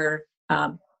some other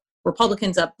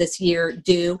Republicans up this year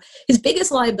do. His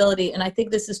biggest liability, and I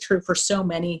think this is true for so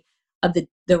many of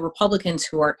the Republicans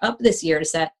who are up this year,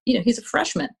 is that he's a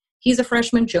freshman. He's a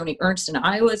freshman. Joni Ernst in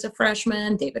Iowa is a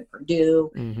freshman. David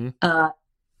Perdue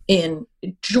in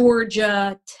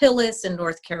Georgia, Tillis in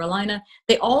North Carolina.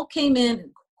 They all came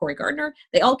in. Cory Gardner.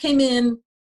 They all came in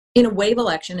a wave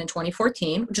election in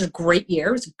 2014, which is a great year.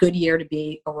 It was a good year to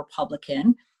be a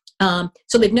Republican.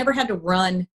 So they've never had to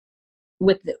run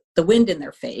with the wind in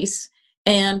their face.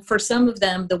 And for some of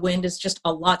them, the wind is just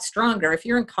a lot stronger. If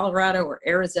you're in Colorado or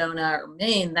Arizona or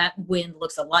Maine, that wind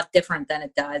looks a lot different than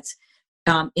it does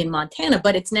in Montana.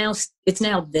 But it's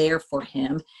now there for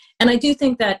him. And I do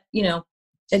think that,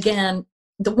 again,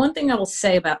 the one thing I will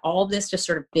say about all of this, just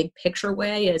sort of big picture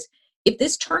way, is if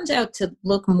this turns out to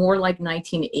look more like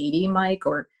 1980, Mike,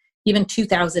 or even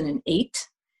 2008,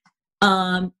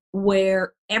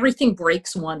 where everything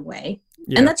breaks one way,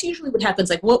 and that's usually what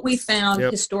happens. Like what we found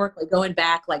historically going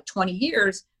back like 20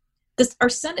 years, our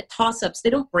Senate toss-ups, they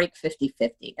don't break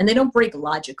 50-50, and they don't break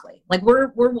logically. Like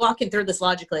we're walking through this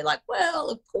logically, like, well,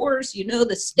 of course,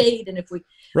 the state, and if we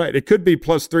right, it could be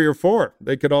plus 3 or 4.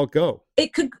 They could all go.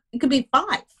 It could be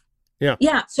 5.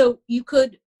 Yeah. So you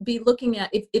could be looking at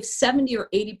if 70 or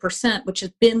 80%, which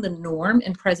has been the norm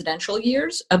in presidential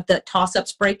years of the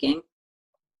toss-ups breaking.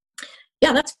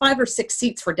 Yeah, that's 5 or 6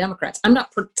 seats for Democrats. I'm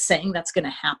not saying that's going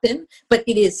to happen, but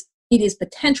it is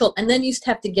potential. And then you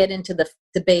have to get into the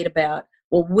debate about,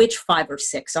 well, which 5 or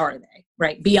 6 are they,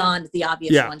 right? Beyond the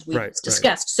obvious ones we just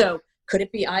discussed. Right. So could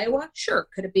it be Iowa? Sure.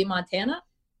 Could it be Montana?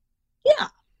 Yeah.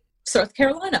 South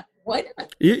Carolina. Why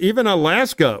not? Even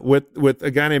Alaska with a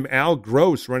guy named Al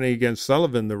Gross running against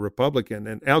Sullivan, the Republican.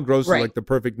 And Al Gross is like the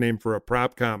perfect name for a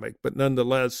prop comic. But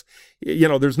nonetheless,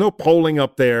 there's no polling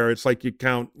up there. It's like you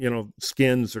count,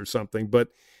 skins or something. But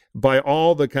by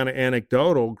all the kind of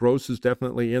anecdotal, Gross is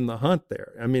definitely in the hunt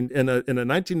there. I mean, in a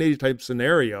 1980 type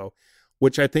scenario,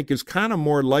 which I think is kind of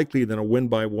more likely than a win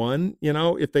by one,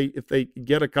 if they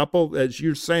get a couple, as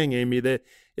you're saying, Amy, that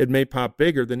it may pop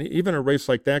bigger, then even a race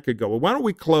like that could go. Well, why don't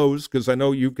we close, because I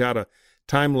know you've got a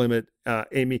time limit,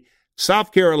 Amy.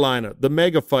 South Carolina, the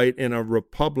mega fight in a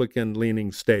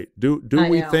Republican-leaning state. Do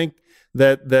we think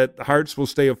that hearts will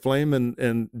stay aflame,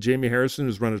 and Jamie Harrison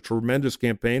has run a tremendous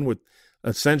campaign with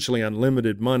essentially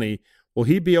unlimited money. Will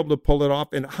he be able to pull it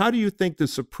off? And how do you think the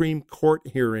Supreme Court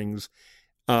hearings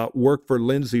work for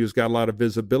Lindsey, who's got a lot of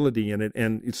visibility in it,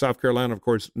 and South Carolina, of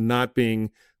course, not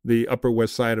being the Upper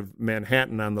West Side of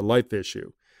Manhattan on the life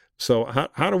issue? So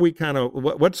how do we kind of,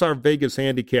 what's our Vegas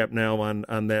handicap now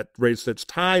on that race that's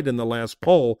tied in the last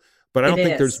poll, but I don't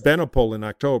think there's been a poll in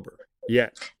October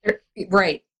yet.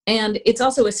 Right. And it's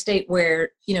also a state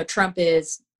where, Trump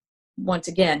is, once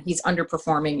again, he's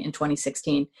underperforming in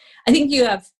 2016. I think you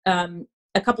have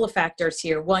a couple of factors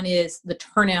here. One is the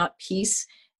turnout piece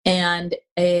and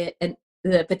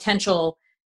the potential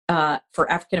for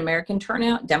African-American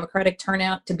turnout, Democratic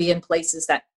turnout, to be in places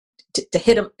that to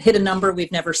hit a number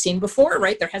we've never seen before,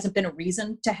 right? There hasn't been a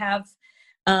reason to have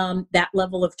that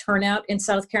level of turnout in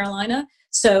South Carolina.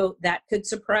 So that could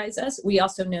surprise us. We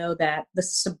also know that the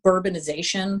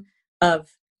suburbanization of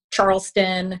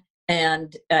Charleston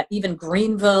and even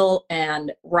Greenville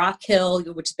and Rock Hill,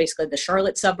 which is basically the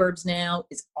Charlotte suburbs now,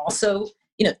 is also,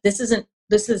 this is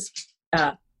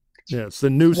it's the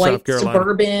new white South Carolina.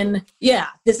 Suburban. Yeah,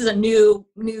 this is a new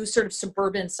sort of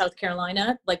suburban South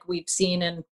Carolina, like we've seen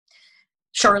in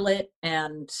Charlotte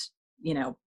and,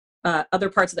 other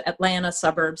parts of the Atlanta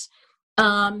suburbs.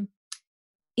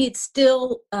 It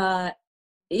still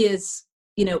is,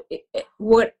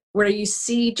 where you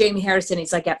see Jamie Harrison,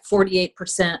 he's like at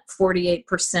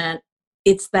 48%.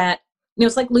 It's that,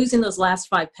 it's like losing those last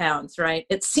 5 pounds, right?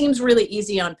 It seems really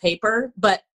easy on paper,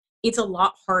 but it's a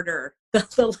lot harder.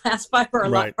 The last 5 are a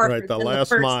lot harder the than last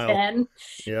the first mile. 10.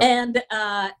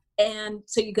 Yep. And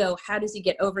so you go, how does he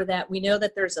get over that? We know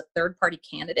that there's a third-party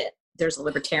candidate. There's a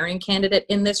libertarian candidate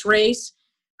in this race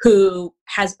who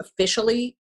has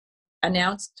officially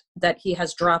announced that he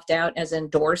has dropped out, as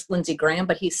endorsed Lindsey Graham,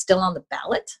 but he's still on the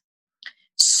ballot.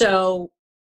 So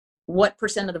what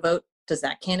percent of the vote does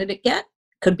that candidate get?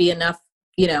 Could be enough,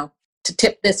 to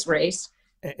tip this race.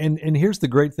 And here's the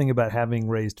great thing about having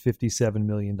raised $57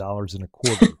 million in a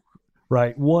quarter,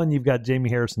 right? One, you've got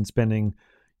Jamie Harrison spending,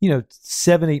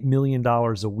 $7-8 million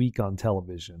a week on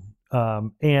television.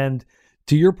 And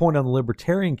to your point on the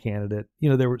libertarian candidate,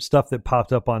 there was stuff that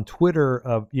popped up on Twitter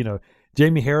of,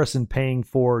 Jamie Harrison paying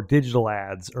for digital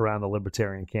ads around the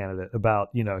libertarian candidate about,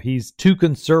 he's too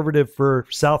conservative for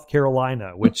South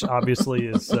Carolina, which obviously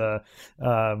is,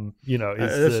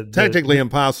 it's technically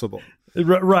impossible.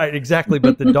 Right, exactly.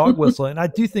 But the dog whistle, and I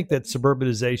do think that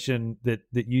suburbanization that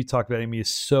you talked about, Amy,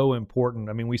 is so important.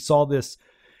 I mean, we saw this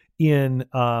in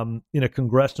a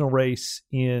congressional race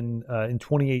in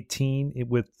 2018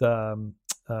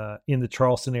 in the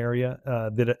Charleston area.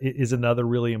 That is another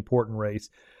really important race.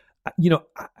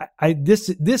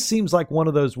 This seems like one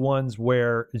of those ones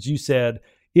where, as you said,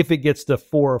 if it gets to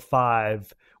 4 or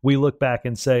 5, we look back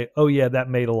and say, oh yeah, that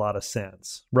made a lot of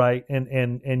sense, right?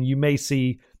 And you may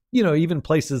see, even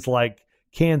places like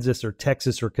Kansas or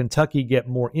Texas or Kentucky get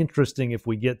more interesting if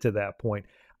we get to that point.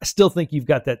 I still think you've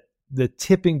got that. The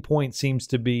tipping point seems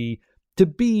to be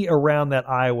around that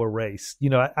Iowa race.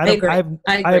 I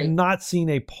have not seen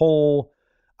a poll.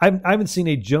 I haven't seen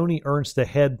a Joni Ernst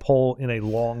ahead poll in a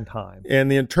long time.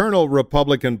 And the internal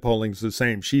Republican polling's the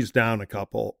same. She's down a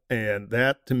couple, and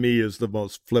that to me is the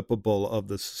most flippable of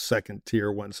the second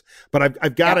tier ones. But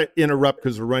I've got to interrupt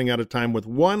because we're running out of time with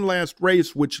one last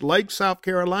race, which, like South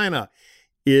Carolina,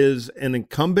 is an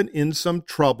incumbent in some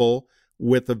trouble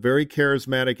with a very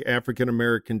charismatic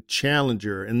African-American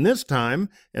challenger. And this time,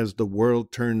 as the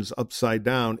world turns upside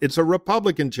down, it's a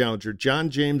Republican challenger, John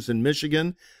James in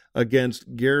Michigan,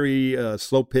 against Gary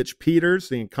Slow Pitch Peters,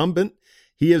 the incumbent.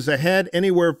 He is ahead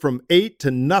anywhere from 8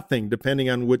 to nothing, depending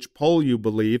on which poll you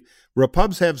believe.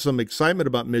 Repubs have some excitement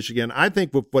about Michigan. I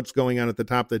think with what's going on at the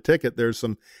top of the ticket, there's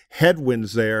some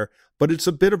headwinds there, but it's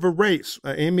a bit of a race.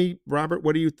 Amy, Robert,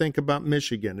 what do you think about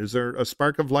Michigan? Is there a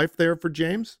spark of life there for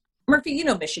James? Murphy, you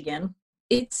know Michigan.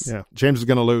 Yeah, James is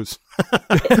going to lose.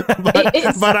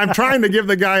 but I'm trying to give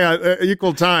the guy a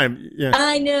equal time. Yeah.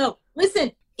 I know.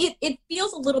 Listen, it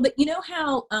feels a little bit, you know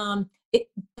how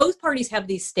both parties have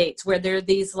these states where there are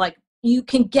these, like, you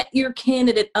can get your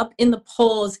candidate up in the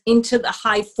polls into the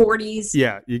high 40s.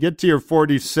 Yeah, you get to your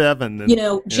 47.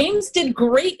 And, James did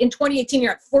great in 2018.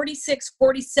 You're at 46,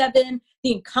 47.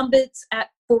 The incumbent's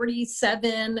at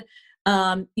 47.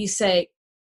 You say,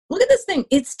 look at this thing.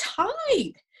 It's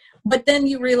tied. But then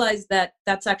you realize that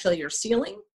that's actually your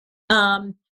ceiling.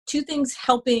 Two things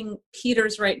helping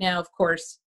Peters right now, of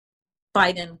course,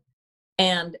 Biden,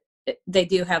 and they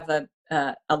do have a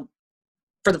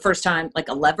for the first time, like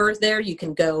a lever there. You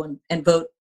can go and vote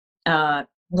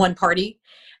one party.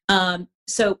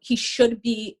 So he should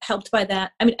be helped by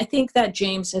that. I mean, I think that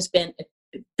James has been a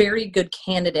very good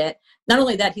candidate. Not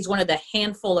only that, he's one of the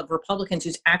handful of Republicans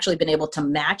who's actually been able to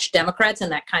match Democrats in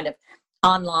that kind of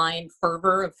online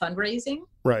fervor of fundraising.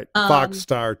 Right. Fox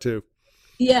star too.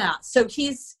 Yeah. So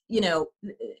he's going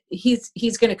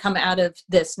to come out of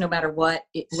this no matter what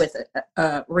with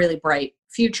a really bright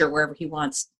future wherever he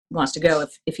wants to go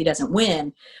if he doesn't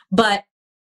win. But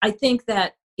I think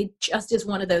that it just is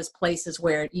one of those places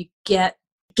where you get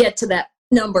to that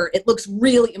number. It looks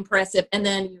really impressive, and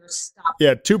then you're stopped.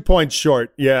 Yeah, 2 points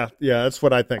short. Yeah, that's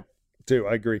what I think too.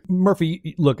 I agree.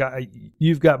 Murphy, look,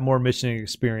 you've got more Michigan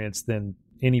experience than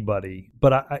anybody,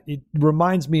 but it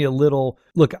reminds me a little.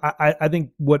 Look, I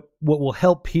think what will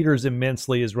help Peters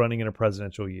immensely is running in a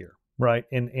presidential year, right?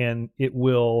 And it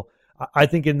will. I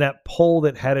think in that poll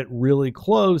that had it really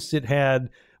close, it had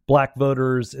Black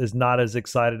voters is not as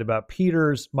excited about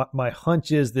Peters. My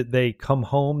hunch is that they come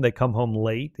home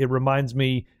late. It reminds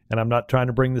me, and I'm not trying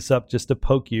to bring this up just to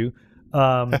poke you,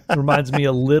 it reminds me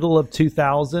a little of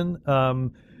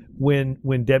 2000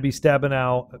 when Debbie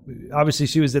Stabenow, obviously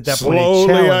she was at that point a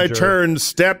challenger. Slowly I turn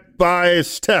step by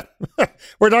step.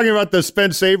 We're talking about the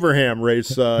Spence Abraham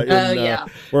race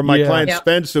where my client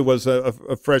Spence, who was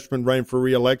a freshman running for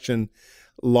re-election,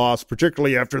 lost,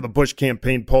 particularly after the Bush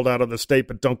campaign pulled out of the state,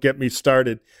 but don't get me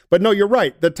started. But no, you're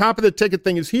right. The top of the ticket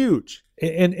thing is huge.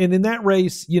 And in that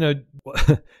race,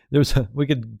 we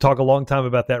could talk a long time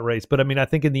about that race, but I mean, I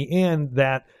think in the end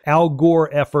that Al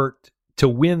Gore effort to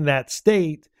win that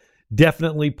state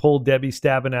definitely pulled Debbie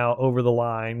Stabenow over the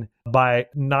line by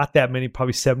not that many,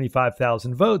 probably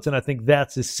 75,000 votes. And I think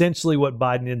that's essentially what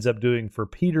Biden ends up doing for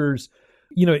Peters.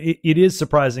 It is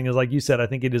surprising, as like you said, I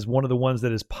think it is one of the ones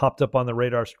that has popped up on the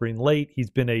radar screen late. He's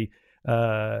been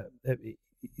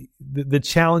the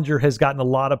challenger has gotten a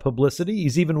lot of publicity.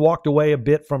 He's even walked away a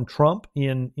bit from Trump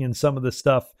in some of the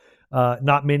stuff.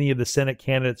 Not many of the Senate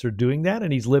candidates are doing that,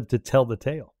 and he's lived to tell the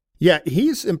tale. Yeah,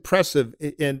 he's impressive.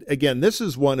 And again, this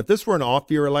is one, if this were an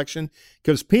off-year election,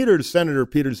 because Senator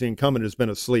Peters, the incumbent, has been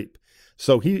asleep.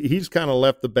 So he's kind of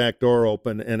left the back door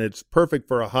open, and it's perfect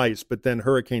for a heist. But then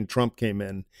Hurricane Trump came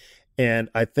in. And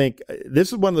I think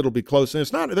this is one that'll be close. And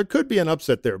there could be an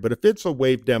upset there. But if it's a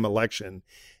wave Dem election,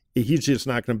 he's just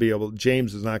not going to be able,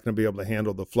 James is not going to be able to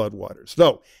handle the floodwaters.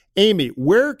 So, Amy,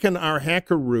 where can our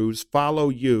hackaroos follow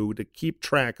you to keep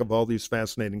track of all these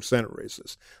fascinating Senate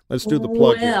races? Let's do the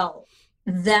plug here. Well,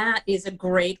 that is a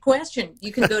great question.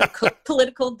 You can go to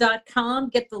cookpolitical.com,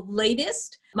 get the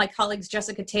latest. My colleagues,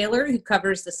 Jessica Taylor, who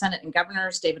covers the Senate and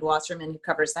governors, David Wasserman, who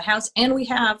covers the House, and we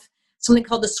have something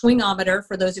called the Swingometer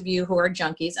for those of you who are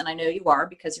junkies, and I know you are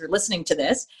because you're listening to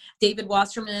this. David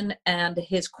Wasserman and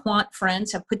his quant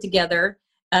friends have put together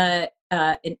an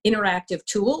interactive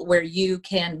tool where you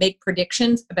can make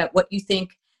predictions about what you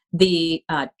think the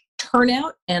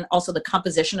turnout and also the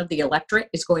composition of the electorate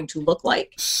is going to look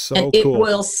like. So it cool.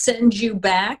 will send you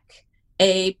back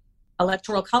a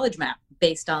electoral college map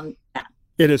based on that.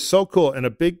 It is so cool, and a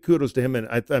big kudos to him.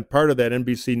 And part of that,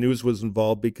 NBC News was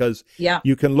involved because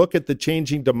you can look at the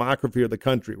changing demography of the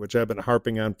country, which I've been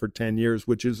harping on for 10 years,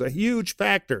 which is a huge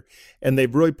factor. And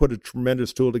they've really put a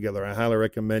tremendous tool together. I highly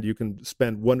recommend. You can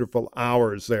spend wonderful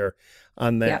hours there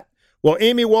on that. Yeah. Well,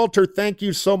 Amy Walter, thank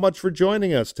you so much for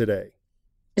joining us today.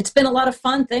 It's been a lot of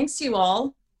fun. Thanks, you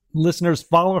all. Listeners,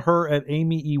 follow her at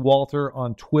Amy E. Walter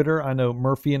on Twitter. I know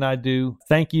Murphy and I do.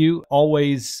 Thank you.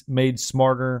 Always made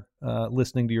smarter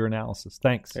listening to your analysis.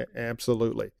 Thanks.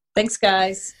 Absolutely. Thanks,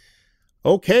 guys.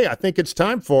 Okay, I think it's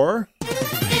time for...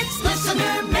 It's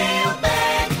Listener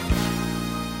Mailbag.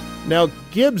 Now,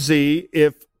 Gibbsy,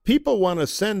 if people want to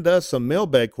send us a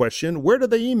mailbag question, where do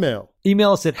they email?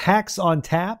 Email us at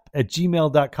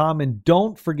hacksontap@gmail.com, and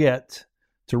don't forget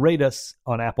to rate us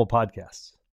on Apple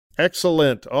Podcasts.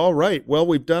 Excellent. All right. Well,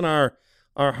 we've done our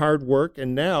hard work,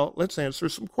 and now let's answer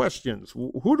some questions.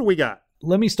 Who do we got?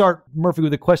 Let me start, Murphy,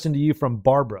 with a question to you from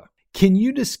Barbara. Can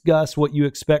you discuss what you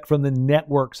expect from the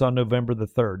networks on November the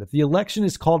 3rd? If the election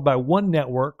is called by one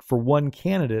network for one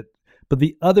candidate, but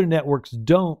the other networks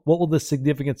don't, what will the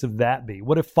significance of that be?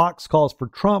 What if Fox calls for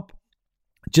Trump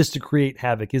just to create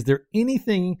havoc? Is there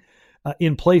anything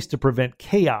in place to prevent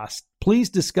chaos? Please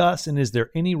discuss, and is there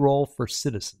any role for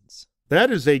citizens? That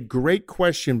is a great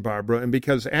question, Barbara. And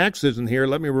because Axe isn't here,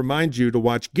 let me remind you to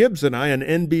watch Gibbs and I on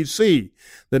NBC,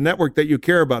 the network that you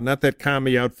care about, not that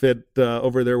commie outfit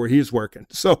over there where he's working.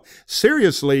 So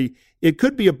seriously, it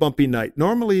could be a bumpy night.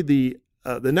 Normally the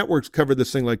networks cover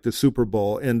this thing like the Super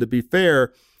Bowl. And to be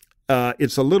fair,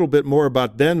 it's a little bit more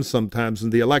about them sometimes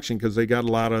than the election because they got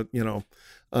a lot of,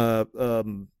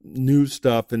 news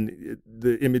stuff and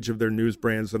the image of their news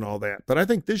brands and all that. But I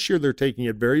think this year they're taking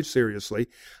it very seriously.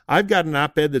 I've got an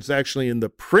op-ed that's actually in the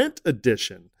print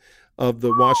edition of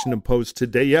the Washington Post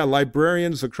today. Yeah,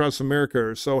 librarians across America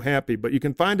are so happy, but you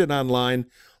can find it online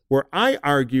where I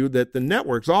argue that the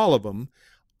networks, all of them,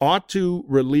 ought to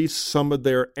release some of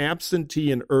their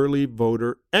absentee and early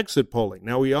voter exit polling.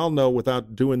 Now, we all know,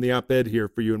 without doing the op-ed here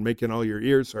for you and making all your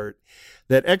ears hurt,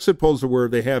 that exit polls are where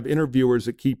they have interviewers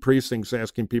at key precincts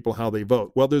asking people how they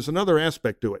vote. Well, there's another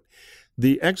aspect to it.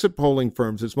 The exit polling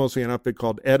firms, it's mostly an outfit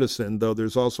called Edison, though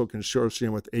there's also a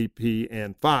consortium with AP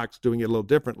and Fox doing it a little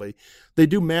differently. They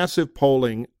do massive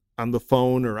polling on the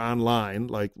phone or online,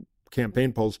 like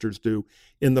campaign pollsters do,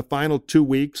 in the final 2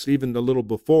 weeks, even a little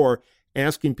before,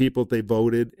 asking people if they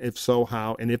voted, if so,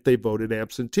 how, and if they voted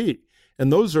absentee. And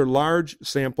those are large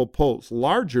sample polls,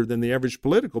 larger than the average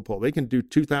political poll. They can do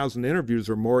 2,000 interviews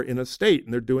or more in a state,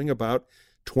 and they're doing about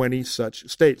 20 such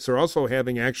states. They're also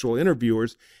having actual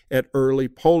interviewers at early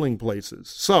polling places.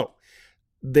 So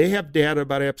they have data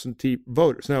about absentee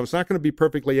voters. Now, it's not going to be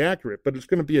perfectly accurate, but it's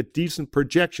going to be a decent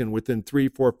projection within 3,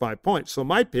 4, 5 points. So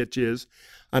my pitch is,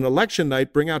 on election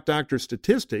night, bring out doctor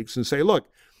statistics and say, look,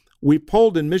 we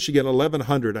polled in Michigan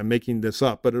 1,100, I'm making this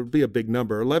up, but it'll be a big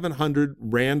number, 1,100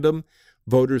 random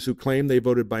voters who claim they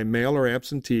voted by mail or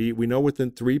absentee. We know within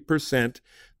 3%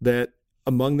 that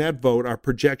among that vote, our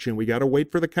projection, we got to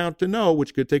wait for the count to know,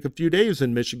 which could take a few days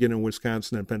in Michigan and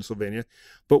Wisconsin and Pennsylvania,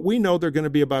 but we know they're going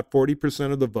to be about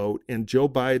 40% of the vote, and Joe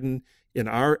Biden, in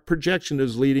our projection,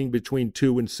 is leading between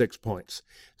 2 and 6 points.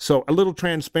 So a little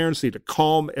transparency to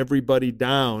calm everybody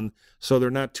down so there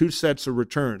are not two sets of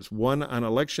returns, one on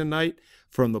election night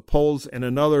from the polls and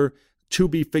another to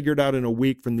be figured out in a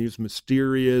week from these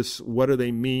mysterious, what do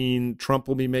they mean? Trump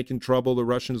will be making trouble. The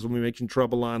Russians will be making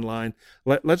trouble online.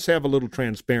 Let's have a little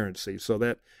transparency. So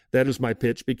that is my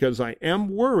pitch, because I am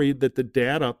worried that the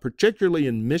data, particularly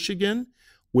in Michigan,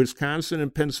 Wisconsin,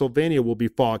 and Pennsylvania, will be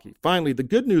foggy. Finally, the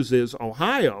good news is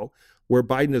Ohio, where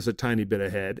Biden is a tiny bit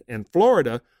ahead, and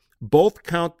Florida both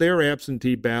count their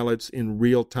absentee ballots in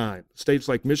real time. States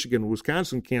like Michigan and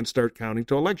Wisconsin can't start counting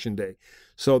till Election Day.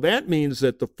 So that means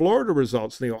that the Florida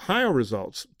results and the Ohio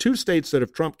results, two states that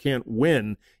if Trump can't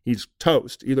win, he's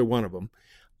toast, either one of them,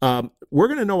 we're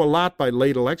going to know a lot by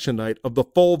late election night of the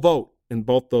full vote in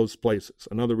both those places.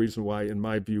 Another reason why, in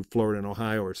my view, Florida and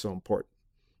Ohio are so important.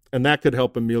 And that could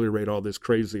help ameliorate all this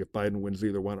crazy if Biden wins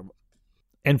either one of them.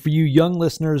 And for you young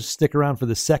listeners, stick around for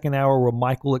the second hour where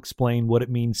Mike will explain what it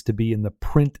means to be in the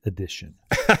print edition.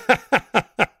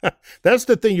 That's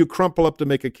the thing you crumple up to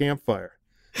make a campfire.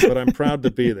 But I'm proud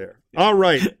to be there. All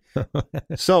right.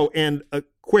 So, and a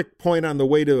quick point on the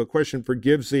way to a question for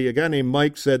Gibbsy. A guy named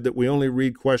Mike said that we only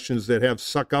read questions that have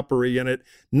suck-uppery in it.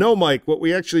 No, Mike, what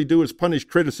we actually do is punish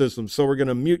criticism, so we're going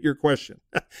to mute your question.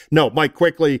 No, Mike,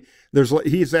 quickly,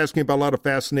 he's asking about a lot of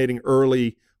fascinating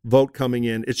early vote coming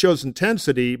in. It shows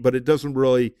intensity, but it doesn't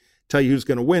really tell you who's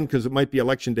going to win because it might be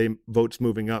Election Day votes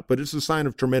moving up. But it's a sign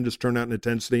of tremendous turnout and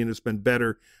intensity, and it's been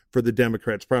better for the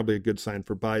Democrats. Probably a good sign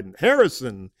for Biden.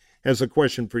 Harrison has a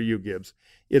question for you, Gibbs.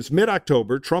 It's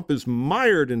mid-October. Trump is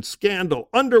mired in scandal,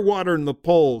 underwater in the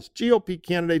polls. GOP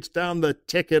candidates down the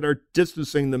ticket are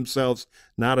distancing themselves,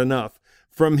 not enough,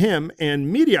 from him,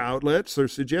 and media outlets are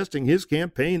suggesting his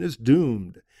campaign is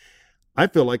doomed. I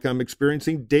feel like I'm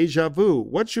experiencing deja vu.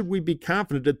 What should we be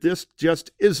confident that this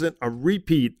just isn't a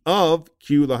repeat of,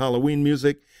 cue the Halloween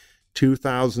music,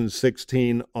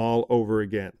 2016 all over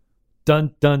again?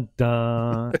 Dun, dun,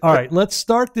 dun. All right, let's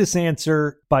start this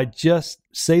answer by just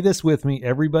say this with me.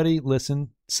 Everybody listen,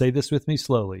 say this with me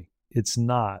slowly. It's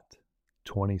not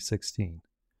 2016.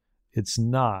 It's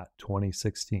not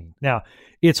 2016. Now,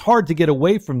 it's hard to get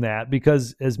away from that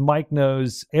because, as Mike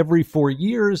knows, every 4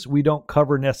 years, we don't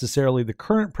cover necessarily the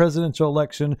current presidential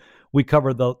election. We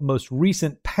cover the most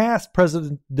recent past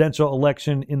presidential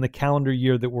election in the calendar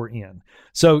year that we're in.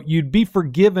 So you'd be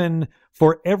forgiven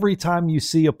for every time you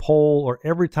see a poll or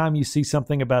every time you see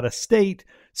something about a state,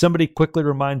 somebody quickly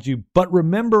reminds you, but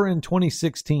remember in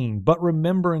 2016,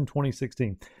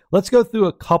 Let's go through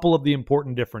a couple of the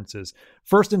important differences.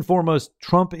 First and foremost,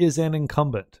 Trump is an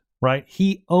incumbent, right?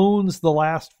 He owns the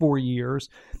last 4 years.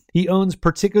 He owns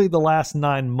particularly the last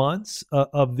 9 months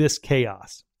of this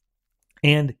chaos.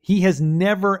 And he has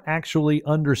never actually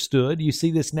understood. You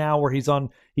see this now where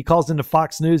he calls into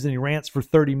Fox News and he rants for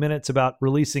 30 minutes about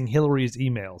releasing Hillary's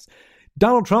emails.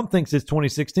 Donald Trump thinks it's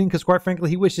 2016 because, quite frankly,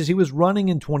 he wishes he was running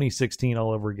in 2016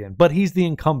 all over again. But he's the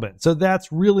incumbent. So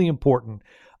that's really important.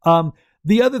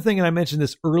 The other thing, and I mentioned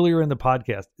this earlier in the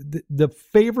podcast, the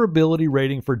favorability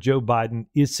rating for Joe Biden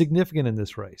is significant in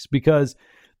this race because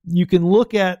you can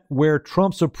look at where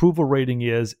Trump's approval rating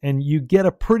is and you get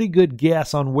a pretty good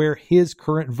guess on where his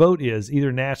current vote is,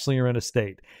 either nationally or in a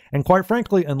state. And quite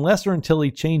frankly, unless or until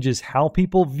he changes how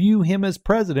people view him as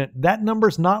president, that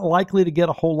number's not likely to get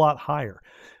a whole lot higher.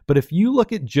 But if you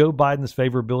look at Joe Biden's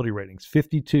favorability ratings,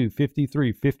 52,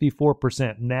 53,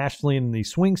 54% nationally and in these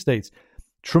swing states,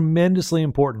 tremendously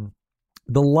important.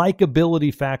 The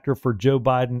likability factor for Joe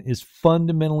Biden is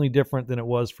fundamentally different than it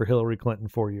was for Hillary Clinton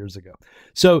 4 years ago.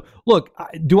 So, look,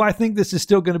 do I think this is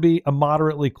still going to be a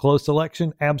moderately close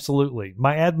election? Absolutely.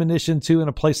 My admonition to in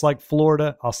a place like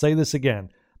Florida, I'll say this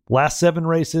again, last 7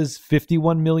 races,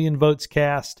 51 million votes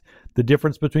cast. The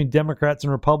difference between Democrats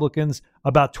and Republicans,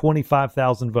 about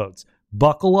 25,000 votes.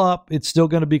 Buckle up. It's still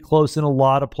going to be close in a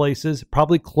lot of places,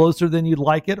 probably closer than you'd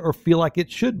like it or feel like it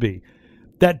should be.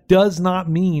 That does not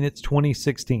mean it's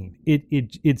 2016.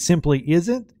 It simply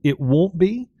isn't. It won't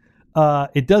be.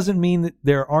 It doesn't mean that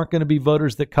there aren't going to be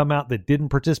voters that come out that didn't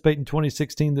participate in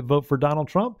 2016 that vote for Donald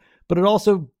Trump. But it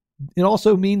also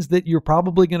means that you're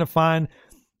probably going to find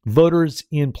voters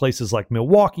in places like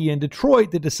Milwaukee and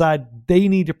Detroit that decide they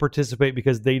need to participate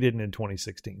because they didn't in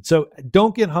 2016. So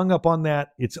don't get hung up on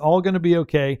that. It's all going to be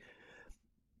okay.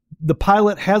 The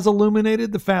pilot has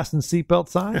illuminated the fasten seatbelt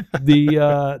sign.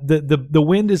 The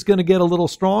wind is going to get a little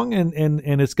strong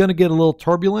and it's going to get a little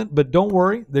turbulent, but don't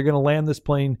worry, they're going to land this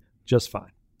plane just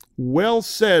fine. Well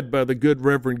said by the good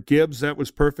Reverend Gibbs. That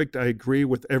was perfect. I agree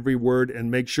with every word,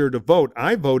 and make sure to vote.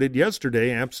 I voted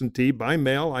yesterday, absentee, by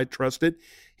mail. I trust it.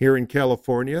 Here in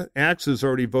California, Axe has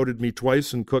already voted me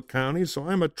twice in Cook County, so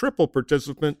I'm a triple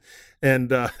participant and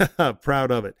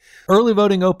proud of it. Early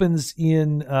voting opens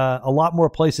in a lot more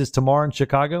places tomorrow in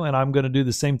Chicago, and I'm going to do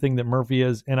the same thing that Murphy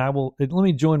is. And let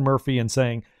me join Murphy in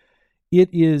saying it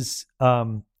is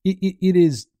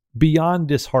beyond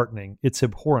disheartening. It's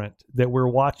abhorrent that we're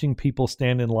watching people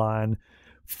stand in line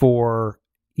for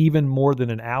even more than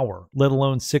an hour, let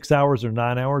alone 6 hours or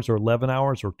 9 hours or 11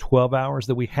 hours or 12 hours,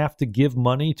 that we have to give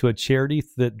money to a charity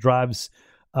that drives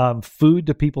food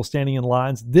to people standing in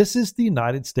lines. This is the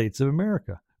United States of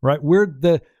America, right?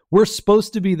 We're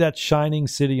supposed to be that shining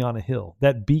city on a hill,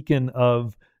 that beacon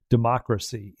of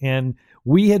democracy. And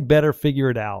we had better figure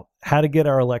it out, how to get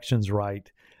our elections right,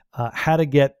 how to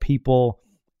get people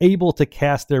able to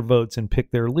cast their votes and pick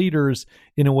their leaders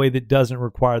in a way that doesn't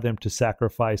require them to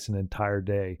sacrifice an entire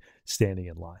day standing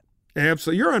in line.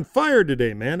 Absolutely. You're on fire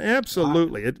today, man.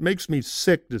 Absolutely. It makes me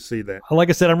sick to see that. Like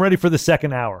I said, I'm ready for the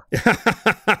second hour.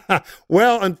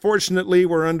 Well, unfortunately,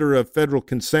 we're under a federal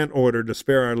consent order to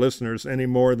spare our listeners any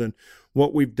more than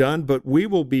what we've done, but we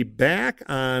will be back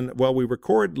we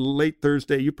record late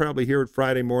Thursday. You probably hear it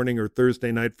Friday morning or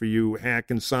Thursday night for you hack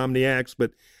insomniacs,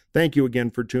 but thank you again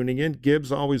for tuning in.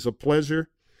 Gibbs, always a pleasure.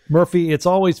 Murphy, it's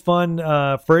always fun.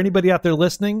 For anybody out there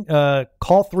listening,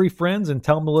 call 3 friends and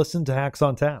tell them to listen to Hacks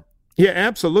on Tap. Yeah,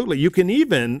 absolutely. You can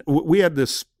even, we have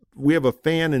a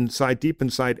fan deep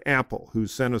inside Apple who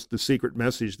sent us the secret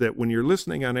message that when you're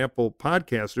listening on Apple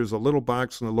Podcasts, there's a little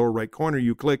box in the lower right corner.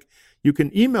 You click, you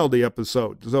can email the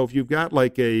episode. So if you've got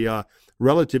like a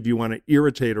relative you want to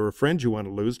irritate or a friend you want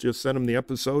to lose, just send them the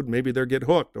episode. Maybe they'll get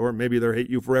hooked or maybe they'll hate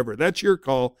you forever. That's your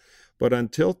call. But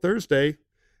until Thursday,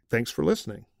 thanks for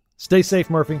listening. Stay safe,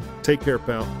 Murphy. Take care,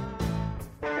 pal.